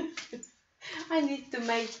think. I need to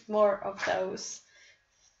make more of those,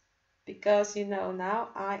 because you know, now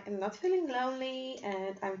I am not feeling lonely,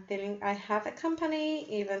 and I'm feeling I have a company,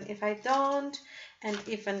 even if I don't, and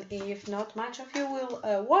even if not much of you will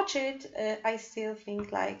watch it, I still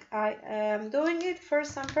think like I am doing it for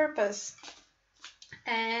some purpose,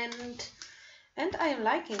 and I am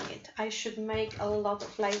liking it. I should make a lot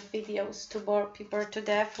of live videos to bore people to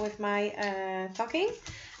death with my talking.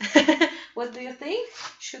 What do you think?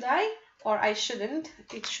 Should I? Or I shouldn't?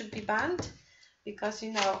 It should be banned, because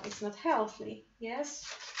you know it's not healthy. Yes?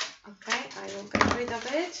 Okay, I will get rid of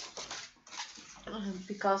it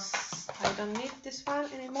because I don't need this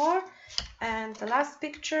one anymore. And the last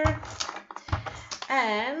picture.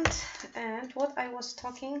 And what I was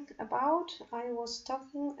talking about,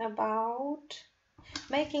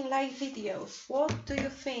 making live videos. What do you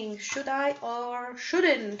think? Should I or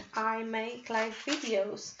shouldn't I make live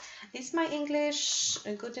videos? Is my English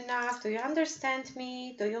good enough? Do you understand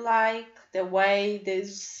me? Do you like the way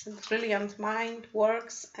this brilliant mind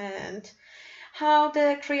works, and how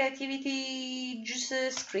the creative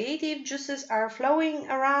juices are flowing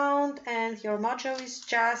around, and your mojo is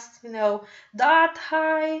just, you know, that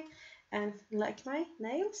high? And like my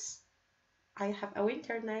nails, I have a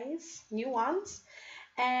winter nails, new ones,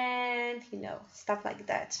 and you know, stuff like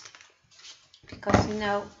that. Because you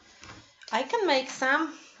know, I can make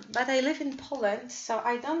some, but I live in Poland, so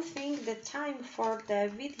I don't think the time for the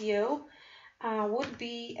video would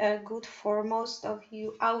be good for most of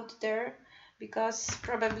you out there, because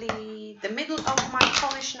probably the middle of my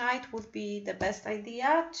Polish night would be the best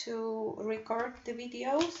idea to record the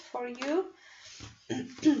videos for you.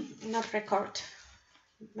 Not record,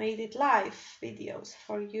 made it live videos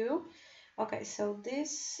for you. Okay, so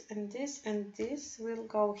this and this and this will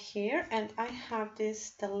go here, and I have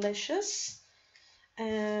this delicious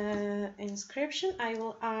inscription. I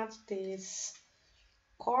will add this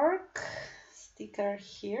cork sticker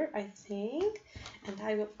here, I think, and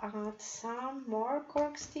I will add some more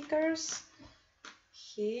cork stickers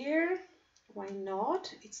here, Why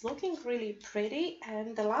not? It's looking really pretty.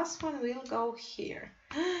 And the last one will go here.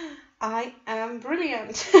 I am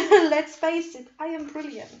brilliant. Let's face it, I am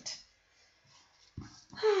brilliant.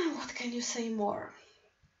 What can you say more?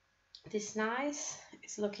 This nice.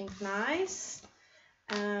 It's looking nice.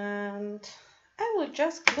 And I will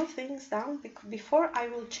just glue things down before I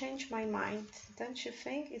will change my mind. Don't you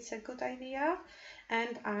think it's a good idea?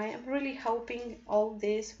 And I am really hoping all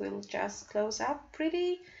this will just close up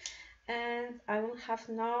pretty, and I will have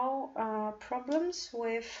no problems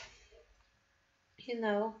with, you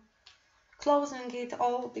know, closing it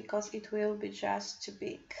all, because it will be just too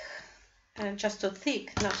big, just too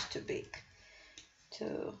thick, not too big,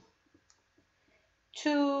 to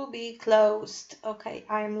be closed. Okay,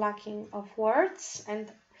 I am lacking of words, and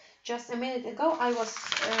just a minute ago I was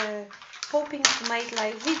hoping to make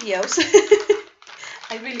live videos.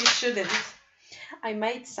 I really shouldn't. I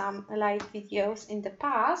made some live videos in the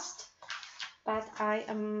past, but I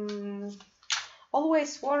am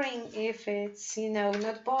always worrying if it's, you know,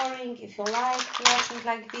 not boring, if you like watching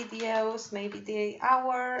like videos, maybe the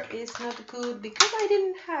hour is not good, because I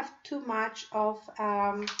didn't have too much of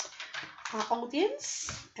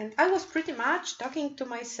audience, and I was pretty much talking to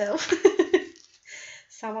myself.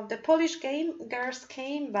 Some of the Polish girls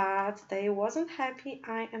came, but they wasn't happy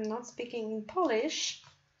I am not speaking in Polish,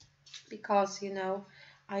 because, you know,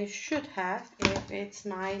 I should have if it's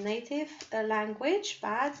my native language.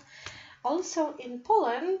 But also in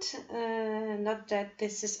Poland, not that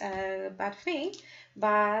this is a bad thing,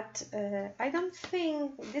 but I don't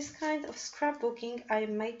think this kind of scrapbooking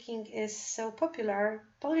I'm making is so popular.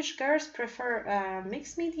 Polish girls prefer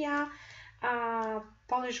mixed media.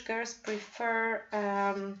 Polish girls prefer,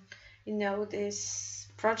 you know, these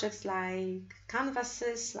projects like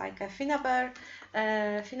canvases, like a Finaber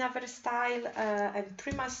style and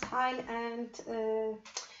Prima style, and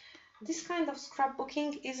this kind of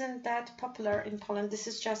scrapbooking isn't that popular in Poland. This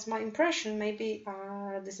is just my impression. Maybe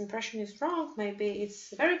this impression is wrong. Maybe it's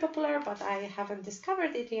very popular, but I haven't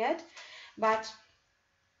discovered it yet. But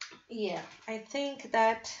yeah, I think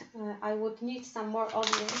that I would need some more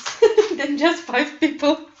audience than just 5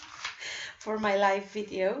 people for my live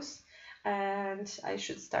videos. And I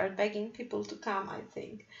should start begging people to come, I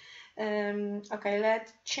think. Okay,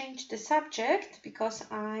 let's change the subject, because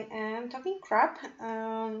I am talking crap.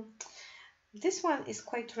 This one is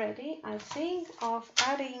quite ready. I think of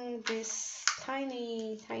adding this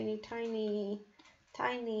tiny,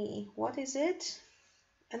 what is it?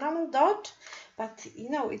 Enamel dot, but you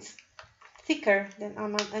know, it's thicker than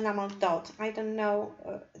enamel dot. I don't know.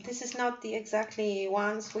 This is not the exactly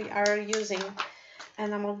ones we are using,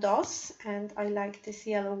 enamel dots, and I like this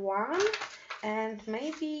yellow one. And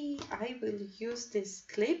maybe I will use this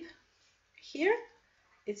clip here.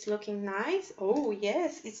 It's looking nice. Oh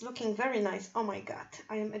yes, it's looking very nice. Oh my god,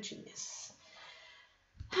 I am a genius.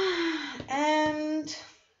 And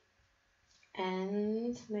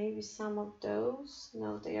maybe some of those.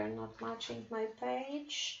 No, they are not matching my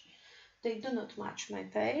page. They do not match my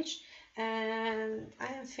page. And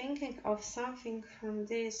I am thinking of something from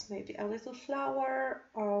this, maybe a little flower,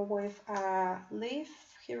 or with a leaf.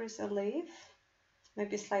 Here is a leaf.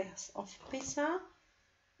 Maybe slice of pizza.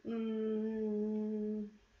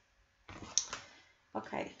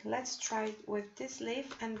 Okay, let's try with this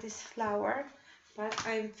leaf and this flower, but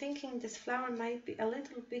I'm thinking this flower might be a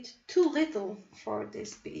little bit too little for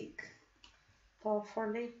this big. For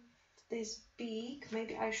this big,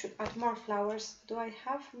 maybe I should add more flowers. Do I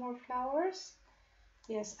have more flowers?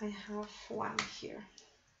 Yes, I have one here.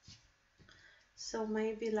 So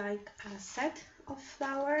maybe like a set of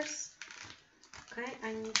flowers. Okay,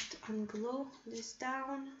 I need to unglue this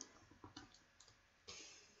down.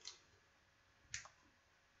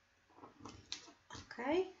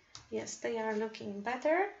 Okay, yes, they are looking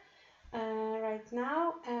better right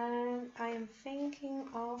now, and I am thinking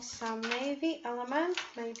of some navy element,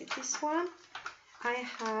 maybe this one. I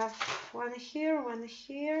have one here,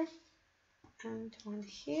 and one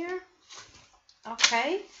here.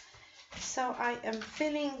 Okay, so I am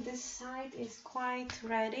feeling this side is quite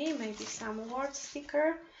ready. Maybe some word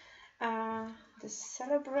sticker. The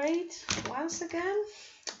celebrate once again.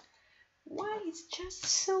 Why it's just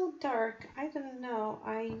so dark? I don't know.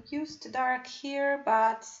 I used dark here,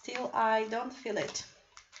 but still I don't feel it.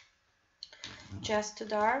 Just too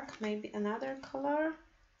dark. Maybe another color.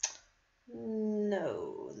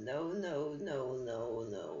 No.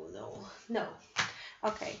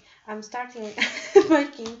 Okay, I'm starting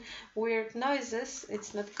making weird noises.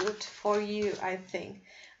 It's not good for you, I think.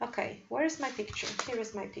 Okay, where is my picture? Here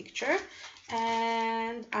is my picture,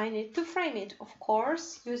 and I need to frame it, of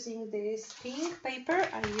course, using this pink paper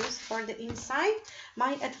I use for the inside.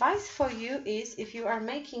 My advice for you is, if you are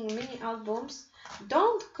making mini albums,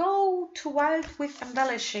 don't go too wild with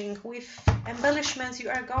embellishing. With embellishments you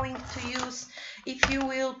are going to use, if you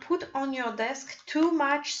will put on your desk too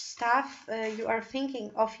much stuff you are thinking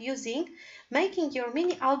of using, making your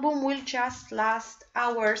mini album will just last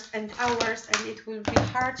hours and hours, and it will be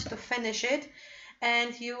hard to finish it,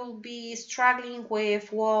 and you will be struggling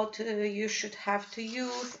with what you should have to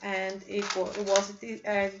use, and if it was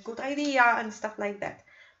a good idea and stuff like that.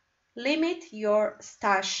 Limit your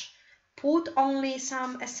stash. Put only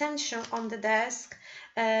some essential on the desk.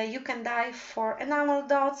 You can dive for enamel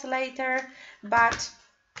dots later, but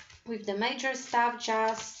with the major stuff,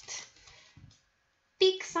 just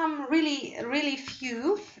pick some really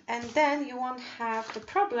few, and then you won't have the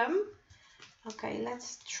problem. Okay,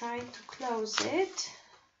 let's try to close it.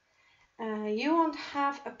 You won't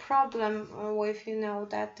have a problem with, you know,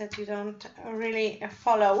 that you don't really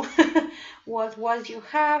follow what you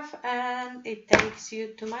have, and it takes you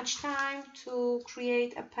too much time to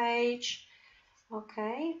create a page.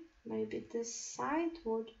 Okay, maybe this side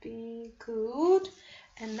would be good.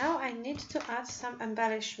 And now I need to add some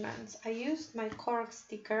embellishments. I used my cork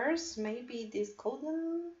stickers. Maybe this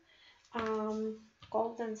golden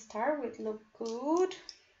star would look good.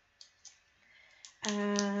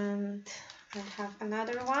 And I have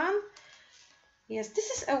another one. Yes,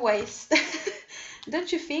 this is a waste.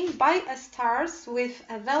 Don't you think? Buy a stars with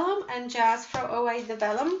a vellum and just throw away the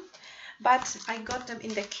vellum. But I got them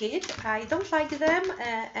in the kit. I don't like them,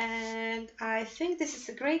 and I think this is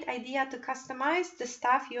a great idea to customize the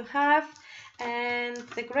stuff you have, and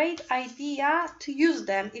the great idea to use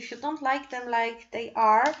them. If you don't like them like they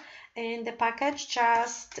are in the package,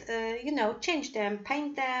 just you know, change them,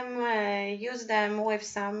 paint them, use them with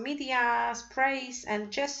some media, sprays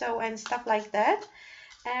and gesso and stuff like that,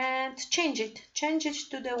 and change it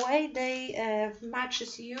to the way they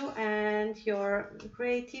matches you and your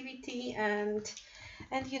creativity, and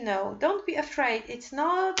you know, don't be afraid. It's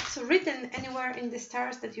not written anywhere in the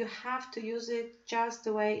stars that you have to use it just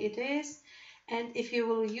the way it is, and if you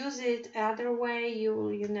will use it other way, you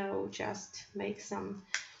will, you know, just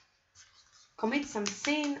commit some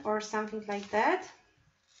sin or something like that.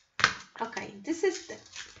 Okay, this is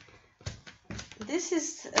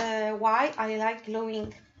why I like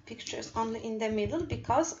gluing pictures only in the middle,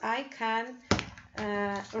 because I can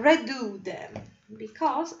redo them.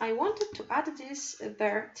 Because I wanted to add this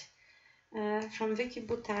bird from Vicky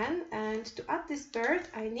Bhutan, and to add this bird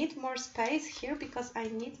I need more space here, because I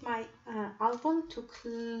need my album to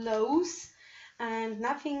close and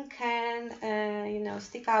nothing can you know,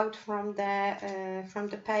 stick out from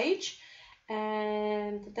the page.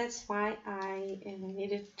 And that's why I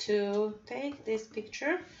needed to take this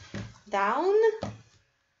picture down,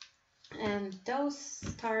 and those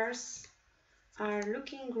stars are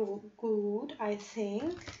looking good, I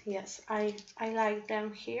think. Yes, I like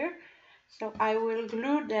them here, so I will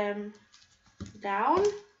glue them down.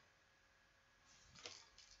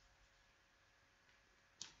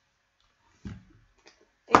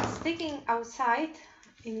 It's sticking outside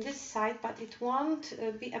in this side, but it won't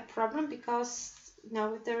be a problem, because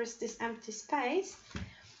now there is this empty space.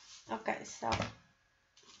 Okay, so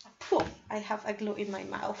phew, I have a glue in my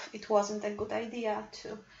mouth. It wasn't a good idea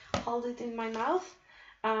to hold it in my mouth.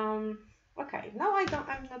 Okay, now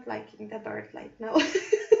I'm not liking the bird right now.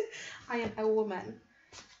 I am a woman.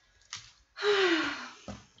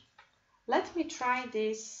 Let me try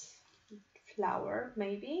this flower,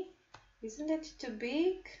 maybe. Isn't it too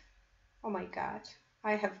big? Oh my god,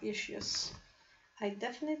 I have issues. I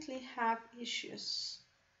definitely have issues.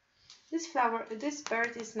 This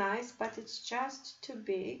bird is nice, but it's just too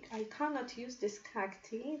big. I cannot use this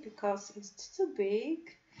cacti because it's too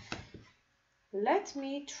big. Let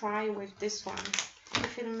me try with this one.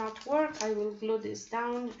 If it will not work, I will glue this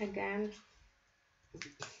down again.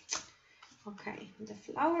 Okay, the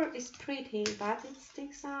flower is pretty, but it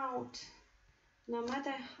sticks out. No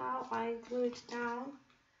matter how I glue it down,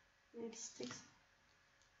 it sticks.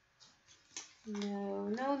 No.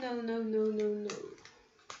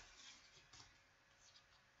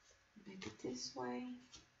 Maybe this way.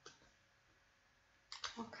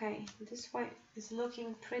 Okay, this way is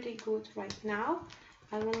looking pretty good right now.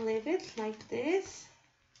 I will leave it like this,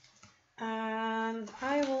 and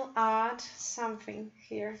I will add something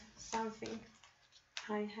here.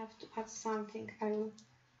 I have to add something. I will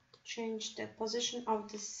change the position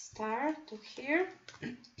of the star to here.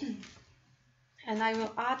 And I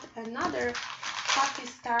will add another happy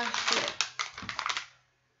star here.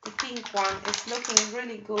 The pink one is looking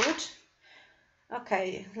really good.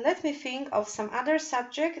 Okay, let me think of some other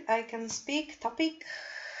subject I can speak.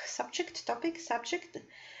 Subject,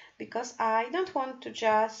 because I don't want to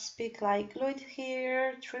just speak like glue it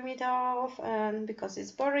here, trim it off, and because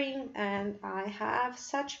it's boring and I have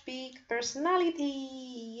such big personality,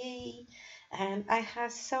 yay, and I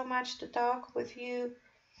have so much to talk with you.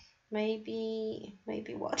 Maybe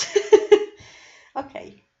what?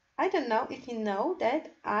 Okay, I don't know if you know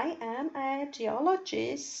that I am a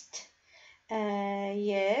geologist.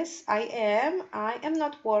 Yes, I am. I am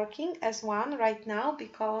not working as one right now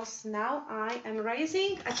because now I am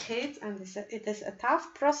raising a kid, and it is a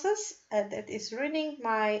tough process that is ruining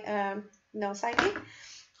my psyche.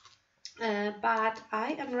 But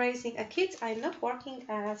I am raising a kid. I'm not working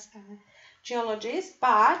as a geologist,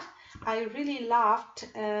 but I really loved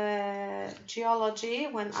geology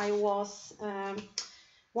when I was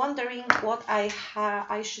wondering what I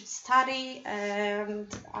should study, and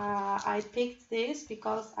I picked this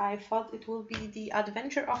because I thought it would be the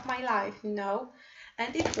adventure of my life, and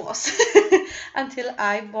it was until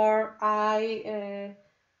I born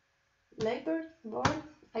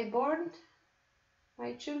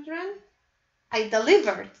my children. I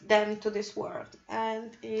delivered them to this world,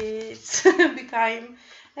 and it's became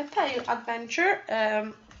a pale adventure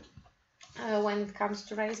when it comes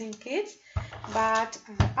to raising kids. But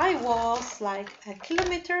I was like a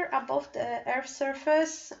kilometer above the Earth's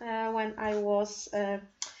surface when I was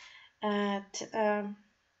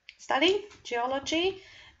studying geology,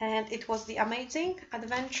 and it was the amazing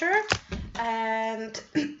adventure. And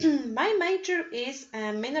my major is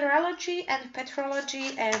mineralogy and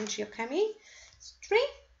petrology and geochemistry,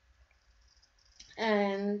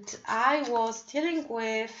 and I was dealing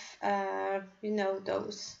with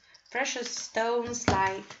those precious stones,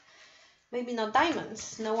 like maybe not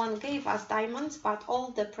diamonds, no one gave us diamonds, but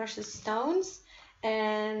all the precious stones,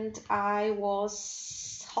 and I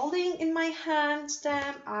was holding in my hands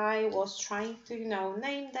them. I was trying to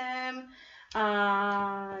name them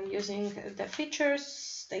using the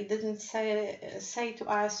features. They didn't say to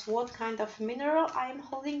us what kind of mineral I am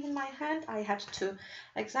holding in my hand. I had to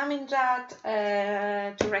examine that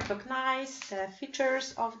to recognize the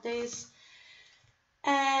features of this,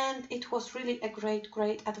 and it was really a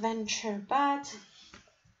great adventure. But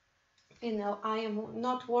I am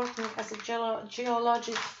not working as a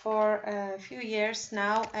geologist for a few years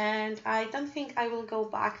now, and I don't think I will go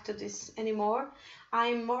back to this anymore.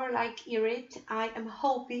 I'm more like Irit. I am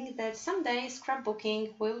hoping that someday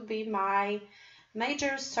scrapbooking will be my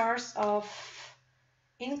major source of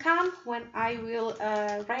income when I will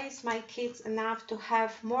raise my kids enough to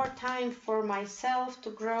have more time for myself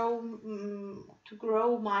to grow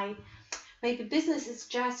my, maybe business is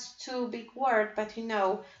just too big word, but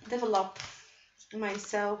develop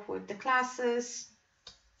myself with the classes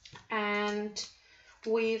and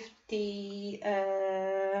with the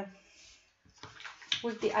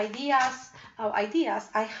ideas.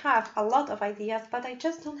 I have a lot of ideas, but I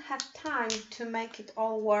just don't have time to make it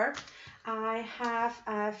all work. I have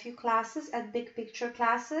a few classes at big picture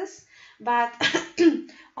classes, but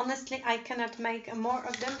honestly I cannot make more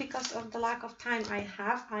of them because of the lack of time I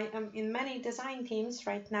have. I am in many design teams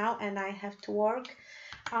right now, and I have to work.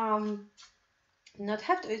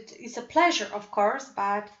 It's a pleasure, of course,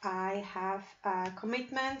 but I have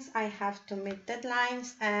commitments. I have to meet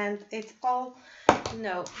deadlines, and it's all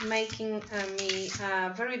making me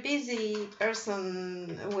a very busy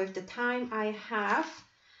person with the time I have,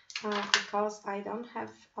 because I don't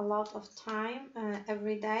have a lot of time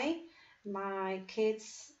every day. My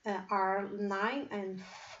kids are 9 and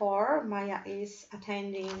 4. Maya is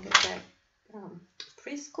attending the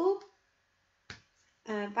preschool,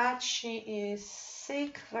 but she is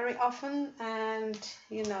sick very often, and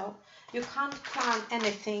you can't plan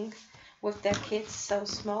anything with their kids so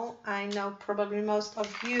small. I know probably most of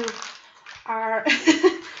you are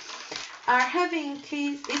are having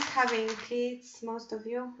kids, most of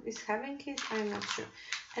you is having kids, I'm not sure.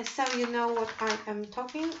 And so you know what I am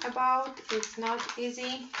talking about. It's not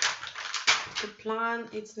easy to plan,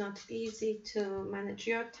 it's not easy to manage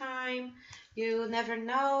your time. You never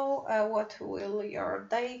know what will your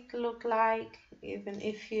day look like, even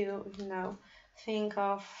if you think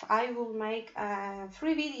of, I will make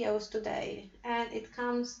 3 videos today, and it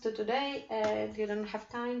comes to today and you don't have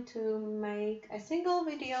time to make a single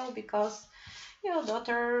video because your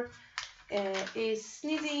daughter is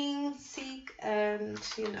sneezing, sick, and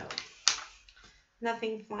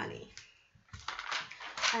nothing funny.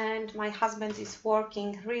 and my husband is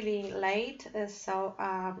working really late, so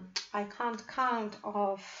I can't count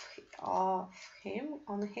on him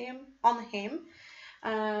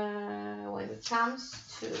when it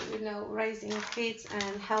comes to, you know, raising kids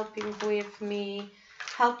and helping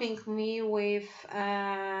me with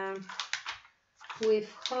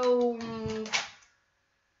home.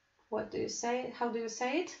 What do you say? How do you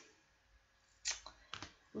say it?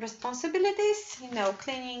 Responsibilities, you know,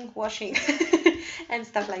 cleaning, washing, and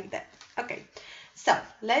stuff like that. Okay, so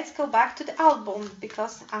let's go back to the album,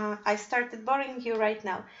 because I started boring you right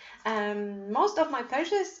now. Most of my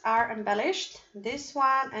pages are embellished. This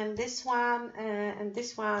one and this one and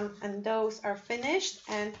this one and those are finished,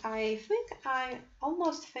 and I think I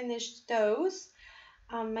almost finished those.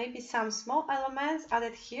 Maybe some small elements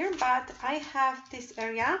added here, but I have this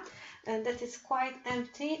area and that is quite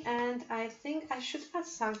empty, and I think I should add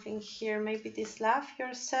something here. Maybe this love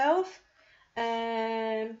yourself.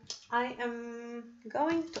 I am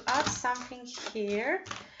going to add something here,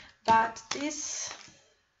 but this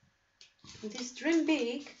dream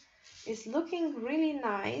big is looking really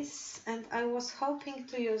nice, and I was hoping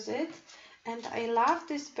to use it, and I love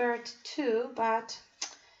this bird too, but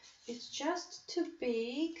it's just too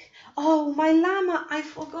big. Oh, my llama! I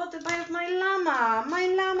forgot about my llama. My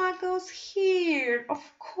llama goes here, of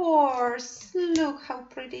course. Look how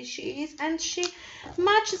pretty she is, and she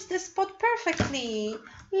matches the spot perfectly.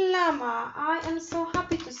 Llama, I am so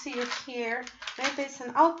happy to see you here. Maybe it's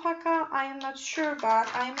an alpaca, I am not sure, but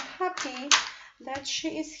I am happy that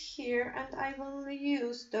she is here, and I will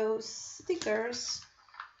use those stickers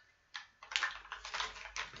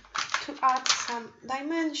to add some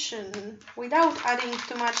dimension without adding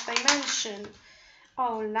too much dimension.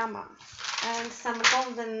 Oh, llama. And some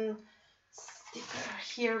golden sticker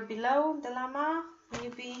here below the llama.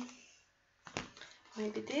 Maybe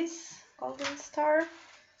this golden star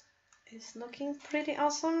is looking pretty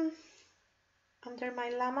awesome under my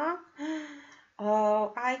llama.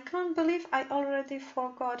 Oh, I can't believe I already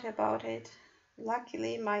forgot about it.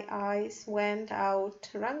 Luckily, my eyes went out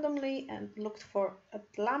randomly and looked for a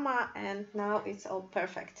llama, and now it's all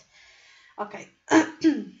perfect. Okay,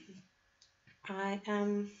 I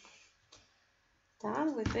am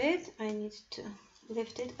done with it. I need to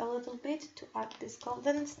lift it a little bit to add this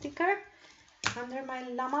golden sticker under my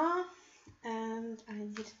llama, and I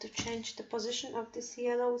need to change the position of this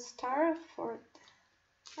yellow star for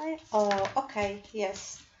oh, okay,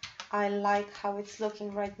 yes. I like how it's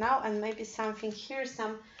looking right now, and maybe something here,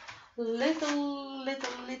 some little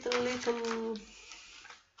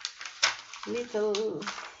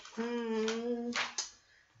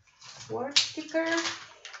word sticker.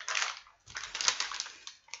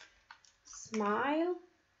 Smile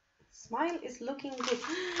is looking good.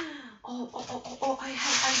 Oh, I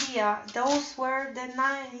have idea. Those were the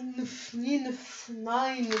ninth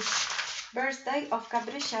birthday of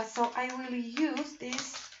Gabrysia, so I will use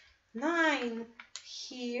this 9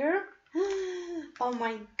 here. Oh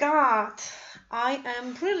my god, I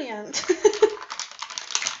am brilliant.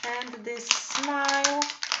 And this smile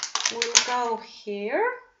will go here.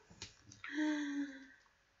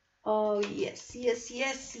 Oh yes,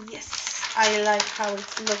 I like how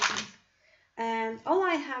it's looking. And all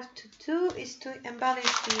I have to do is to embellish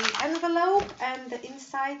the envelope and the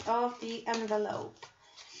inside of the envelope.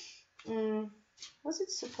 Was it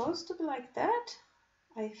supposed to be like that?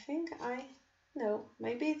 I think no,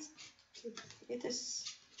 maybe it is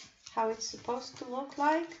how it's supposed to look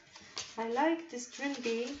like. I like this dream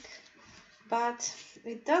big, but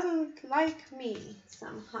it doesn't like me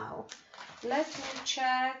somehow. Let me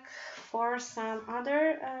check for some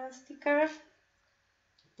other sticker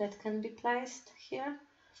that can be placed here.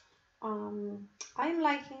 I'm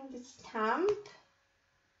liking this stamp,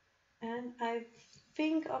 and I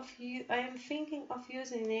am thinking of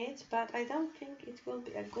using it, but I don't think it will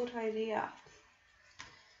be a good idea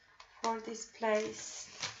for this place.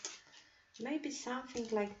 Maybe something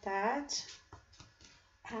like that.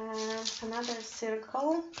 Another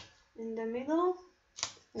circle in the middle.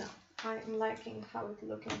 No, I'm liking how it's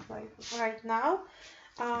looking like right now.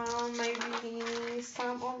 Maybe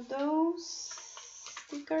some of those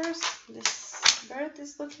stickers. This bird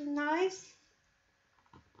is looking nice.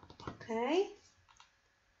 Okay.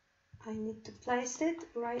 I need to place it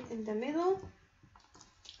right in the middle.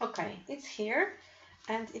 Okay, it's here,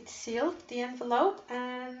 and it's sealed, the envelope,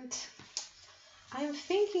 and I'm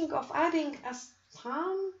thinking of adding a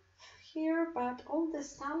stamp here, but all the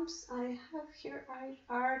stamps I have here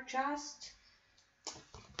are just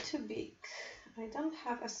too big. I don't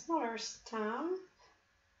have a smaller stamp.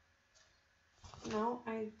 No,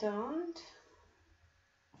 I don't.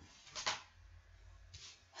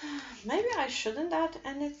 Maybe I shouldn't add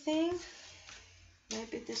anything.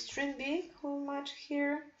 Maybe this trim big will match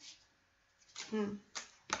here.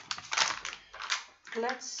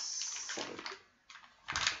 Let's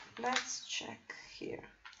check here.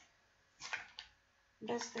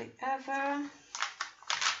 Best day ever.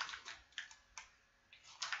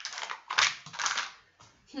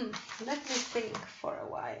 Let me think for a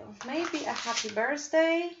while. Maybe a happy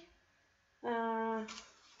birthday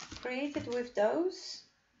created with those.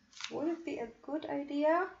 Would it be a good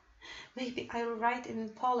idea? Maybe I'll write in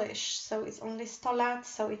Polish, so it's only 100 lat,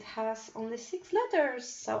 so it has only 6 letters.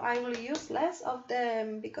 So I will use less of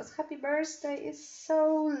them because happy birthday is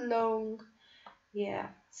so long. Yeah,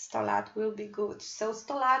 100 lat will be good. So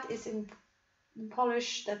 100 lat is in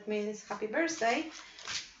Polish, that means happy birthday.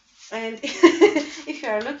 And if you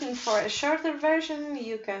are looking for a shorter version,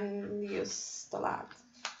 you can use 100 lat.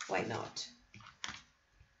 Why not?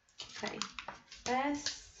 Okay. STOLAT,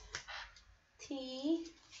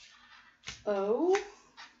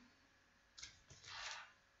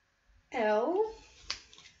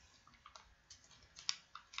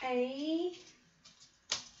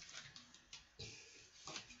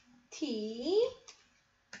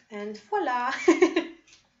 and voila. 100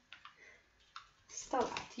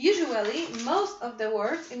 lat. Usually, most of the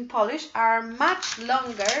words in Polish are much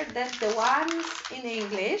longer than the ones in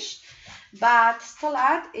English, but 100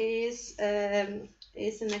 lat is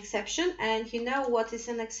an exception. And you know what is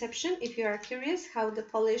an exception, if you are curious how the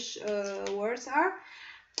Polish words are?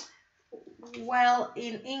 Well,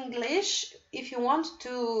 in English, if you want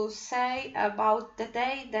to say about the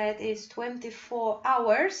day that is 24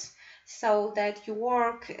 hours, so that you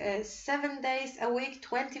work 7 days a week,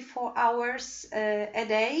 24 hours a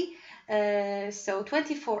day, so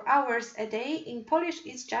 24 hours a day, in Polish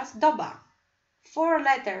it's just doba. 4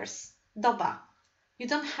 letters, doba. You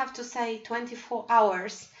don't have to say 24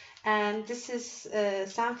 hours, and this is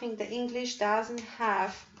something the English doesn't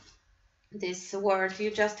have. This word, you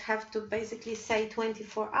just have to basically say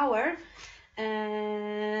 24 hour,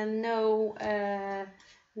 and no,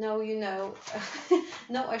 you know,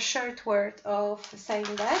 no a short word of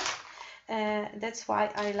saying that. That's why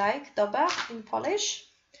I like doba in Polish,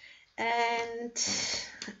 and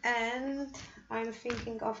I'm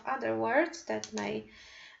thinking of other words that may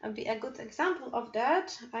be a good example of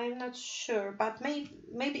that. I'm not sure, but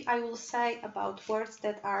maybe I will say about words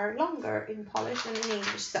that are longer in Polish than in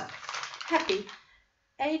English. So happy,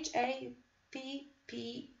 H-A-P-P-Y,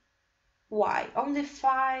 only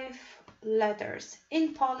 5 letters.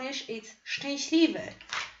 In Polish it's szczęśliwy.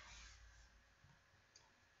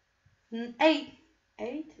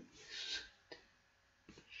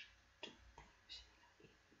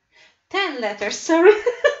 10 letters, sorry.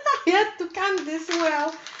 I had to count this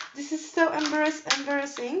well. This is so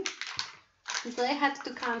embarrassing. So I had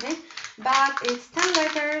to count it, but it's 10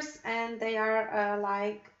 letters, and they are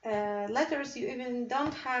like letters you even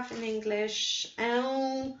don't have in English.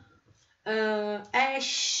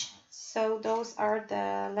 Esh. So those are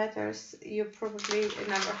the letters you probably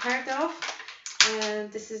never heard of.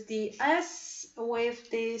 This is the S with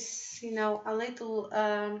this, you know, a little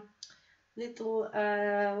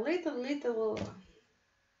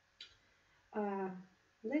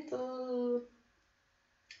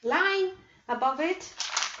line above it.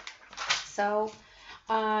 So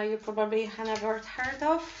you probably have never heard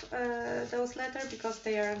of those letters because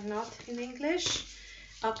they are not in English.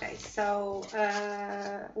 Okay, so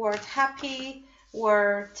word happy,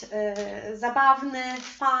 word zabawny,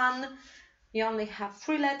 fun. You only have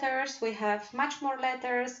 3 letters. We have much more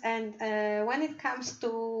letters, and when it comes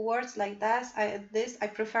to words like this, I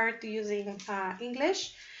prefer to using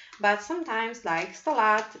English. But sometimes, like 100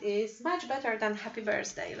 lat is much better than happy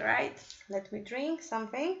birthday, right? Let me drink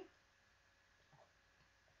something.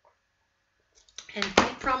 And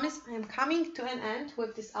I promise I am coming to an end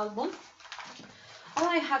with this album. All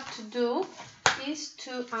I have to do is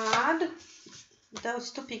to add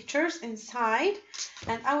those 2 pictures inside,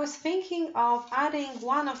 and I was thinking of adding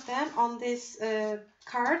one of them on this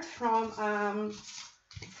card from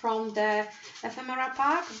the ephemera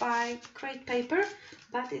pack by Create Paper,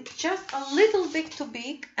 but it's just a little bit too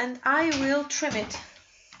big, and I will trim it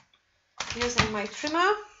using my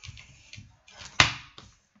trimmer.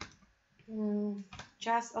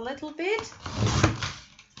 Just a little bit.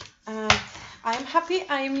 I'm happy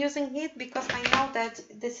I am using it because I know that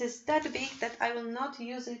this is that big that I will not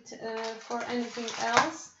use it for anything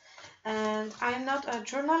else. And I'm not a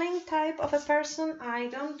journaling type of a person. I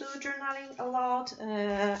don't do journaling a lot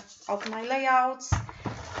of my layouts.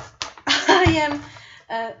 I am,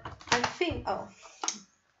 I think,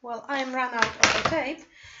 I'm run out of the tape.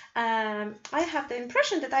 I have the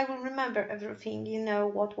impression that I will remember everything, you know,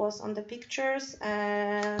 what was on the pictures,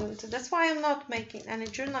 and that's why I'm not making any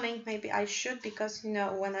journaling. Maybe I should, because, you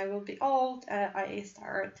know, when I will be old, I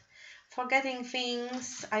start forgetting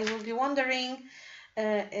things. I will be wondering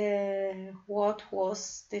what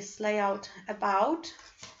was this layout about,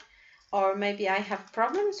 or maybe I have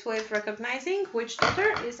problems with recognizing which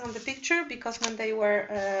daughter is on the picture, because when they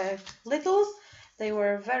were little, they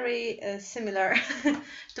were very similar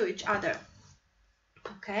to each other.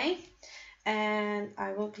 Okay, and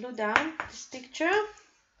I will glue down this picture.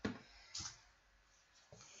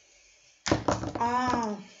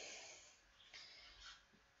 Oh,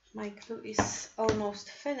 my glue is almost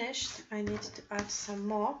finished. I need to add some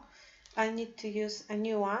more. I need to use a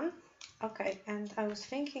new one. Okay, and I was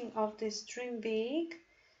thinking of this Dream Big,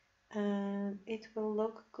 and it will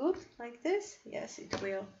look good like this. Yes, it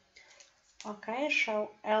will. Okay, so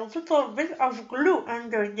a little bit of glue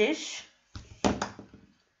under this,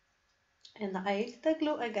 and I add the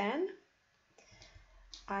glue again.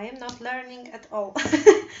 I am not learning at all.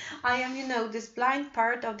 I am, you know, this blind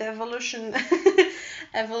part of the evolution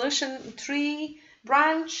evolution tree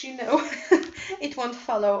branch, you know. It won't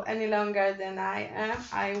follow any longer than I am.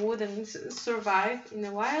 I wouldn't survive in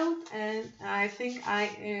the wild, and I think I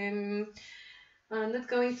am not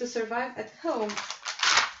going to survive at home.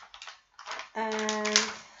 And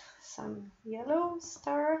some yellow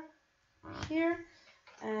star here,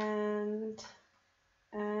 and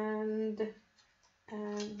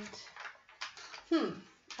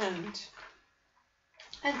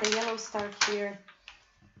the yellow star here.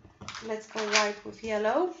 Let's go white with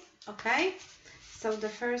yellow. Okay, so the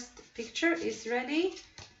first picture is ready,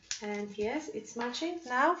 and yes, it's matching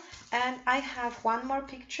now. And I have one more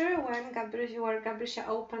picture when Gabrysia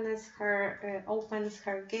opens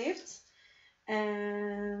her gifts,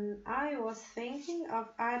 and I was thinking of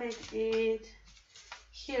adding it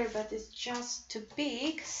here, but it's just too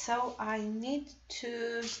big, so I need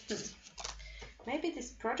to maybe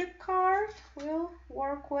this project card will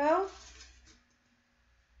work well.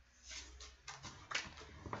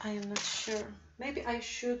 I am not sure. Maybe I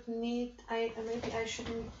should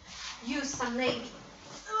use some navy.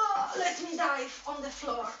 Oh, let me dive on the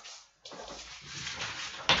floor.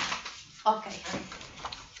 Okay.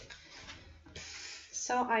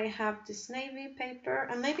 So I have this navy paper,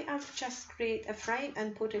 and maybe I'll just create a frame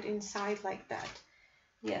and put it inside like that.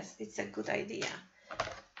 Yes, it's a good idea.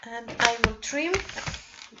 And I will trim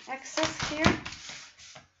excess here,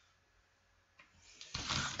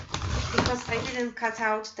 because I didn't cut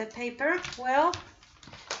out the paper well.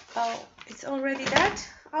 Oh, it's already that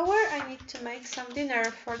hour. I need to make some dinner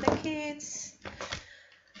for the kids,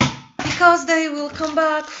 because they will come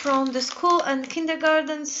back from the school and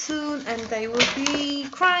kindergarten soon, and they will be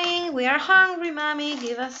crying, "We are hungry, mommy,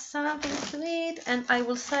 give us something to eat." And I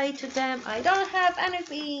will say to them, "I don't have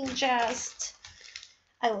anything, just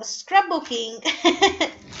I was scrapbooking."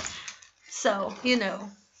 So, you know,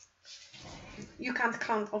 you can't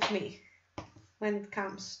count on me when it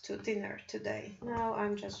comes to dinner today. No,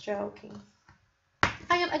 I'm just joking.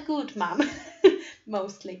 I am a good mom,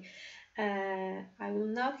 mostly. I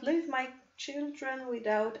will not leave my children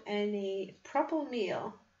without any proper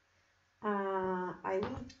meal. I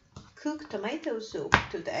will cook tomato soup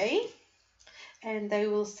today, and they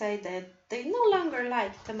will say that they no longer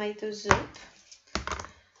like tomato soup,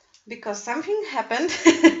 because something happened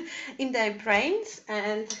in their brains,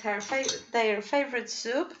 and their favorite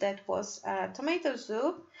soup, that was tomato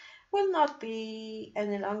soup, will not be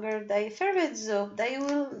any longer their favorite soup. They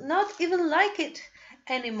will not even like it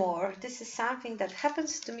anymore. This is something that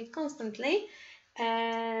happens to me constantly,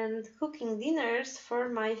 and cooking dinners for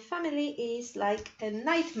my family is like a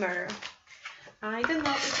nightmare. I don't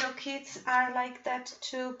know if your kids are like that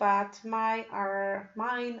too, but mine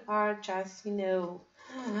are just, you know,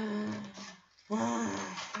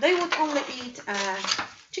 they would only eat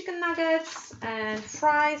chicken nuggets and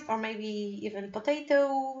fries, or maybe even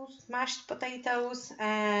potatoes, mashed potatoes,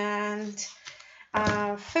 and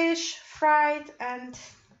fish fried, and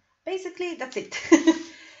basically that's it.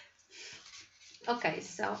 Okay,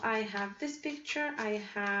 so I have this picture, I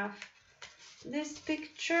have this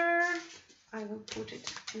picture. I will put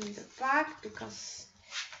it in the back because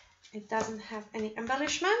it doesn't have any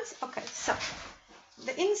embellishments. Okay, so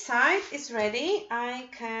the inside is ready. I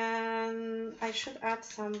should add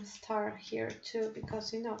some star here too,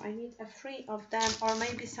 because, you know, I need a 3 of them, or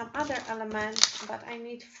maybe some other elements, but I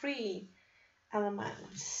need 3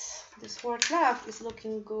 elements. This word love is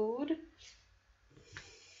looking good.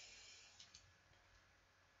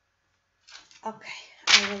 Okay,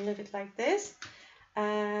 I will leave it like this,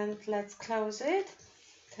 and let's close it.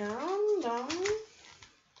 Down.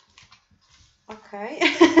 Okay.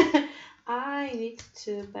 I need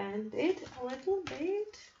to bend it a little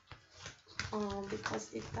bit because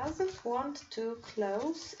it doesn't want to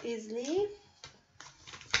close easily.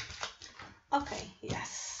 Okay,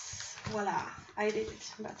 yes, voila, I did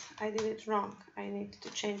it, but I did it wrong. I need to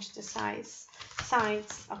change the sides.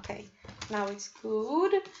 Okay, now it's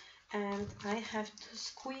good, and I have to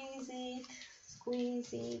squeeze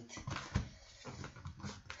it.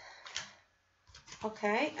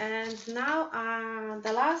 Okay, and now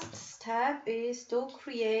the last step is to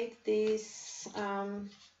create this,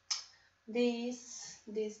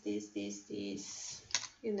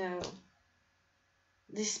 you know,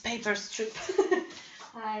 this paper strip.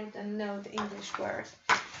 I don't know the English word.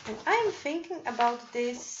 And I'm thinking about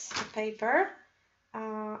this paper.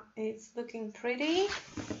 It's looking pretty,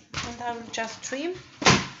 and I'll just trim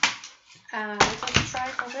a little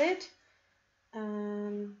stripe of it.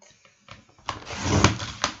 And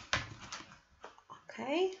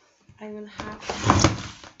okay, I will have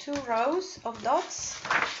 2 rows of dots,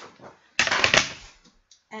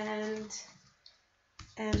 and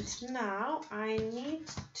now I need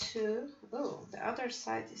to, oh, the other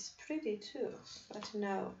side is pretty too, but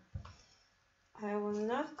no, I will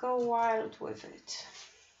not go wild with it.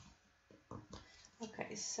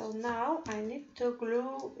 Okay, so now I need to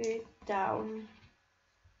glue it down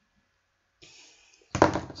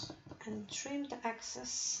and trim the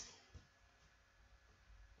excess.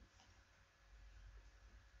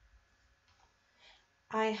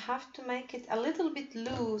 I have to make it a little bit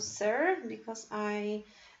looser because I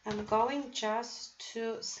am going just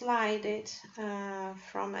to slide it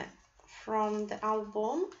from the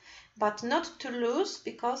album, but not too loose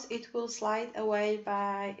because it will slide away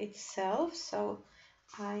by itself. So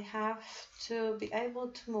I have to be able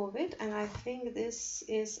to move it, and I think this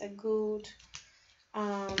is a good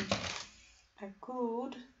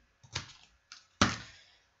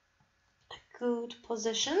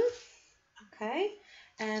position. Okay,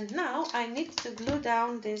 and now I need to glue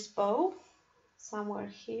down this bow somewhere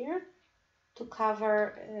here to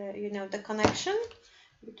cover, you know, the connection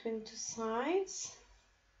between 2 sides.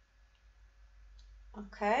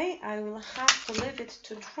 Okay, I will have to leave it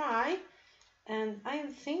to dry, and I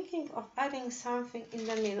am thinking of adding something in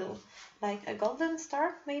the middle, like a golden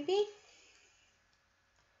star maybe.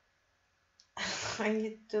 I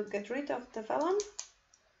need to get rid of the vellum.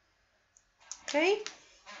 Okay,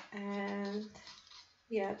 and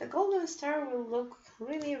yeah, the golden star will look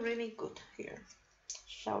really, really good here.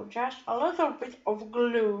 So just a little bit of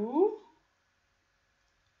glue,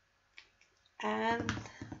 and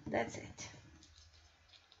that's it.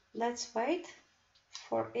 Let's wait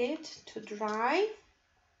for it to dry,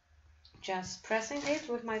 just pressing it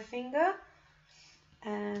with my finger,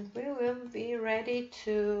 and we will be ready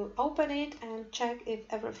to open it and check if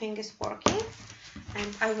everything is working.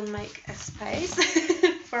 And I will make a space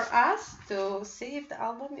for us to see if the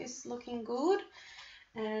album is looking good.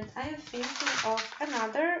 And I am thinking of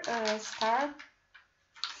another star.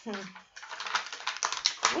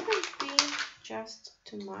 Wouldn't be just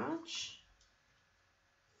too much?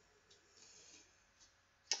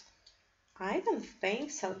 I don't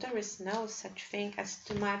think so. There is no such thing as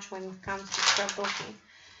too much when it comes to scrapbooking.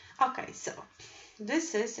 Okay, so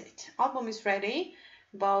this is it. Album is ready.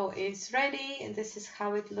 Bow is ready, and this is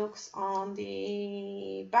how it looks on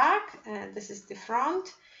the back, and this is the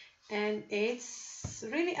front. And it's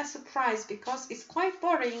really a surprise because it's quite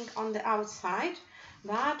boring on the outside,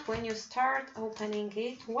 but when you start opening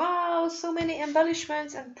it, wow, so many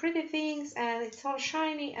embellishments and pretty things, and it's all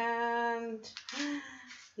shiny, and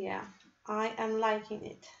yeah, I am liking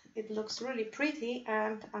it. It looks really pretty,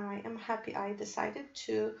 and I am happy I decided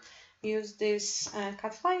to use this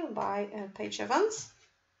cut file by Paige Evans,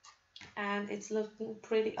 and it's looking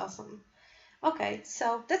pretty awesome. Okay,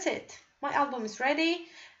 so that's it. My album is ready,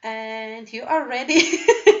 and you are ready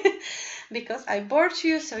because I bored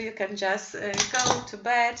you, so you can just go to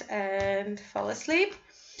bed and fall asleep.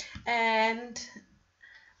 And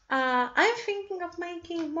I'm thinking of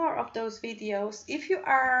making more of those videos. If you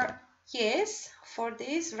are yes for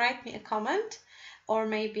this, write me a comment, or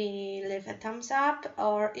maybe leave a thumbs up.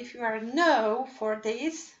 Or if you are no for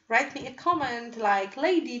this, write me a comment like,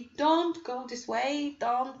 lady, don't go this way,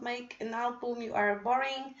 don't make an album, you are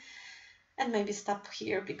boring. And maybe stop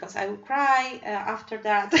here because I will cry after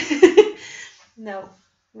that. No,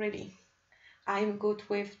 really, I'm good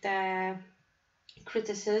with the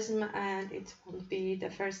criticism, and it will be the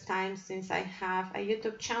first time since I have a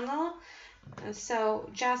YouTube channel. So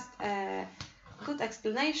just a good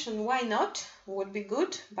explanation why not would be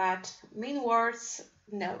good, but mean words,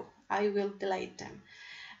 no, I will delete them.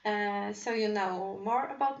 so you know more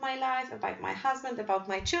about my life, about my husband, about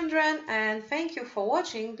my children. And thank you for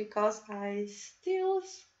watching, because I still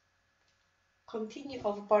continue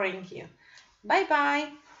of boring you. Bye bye.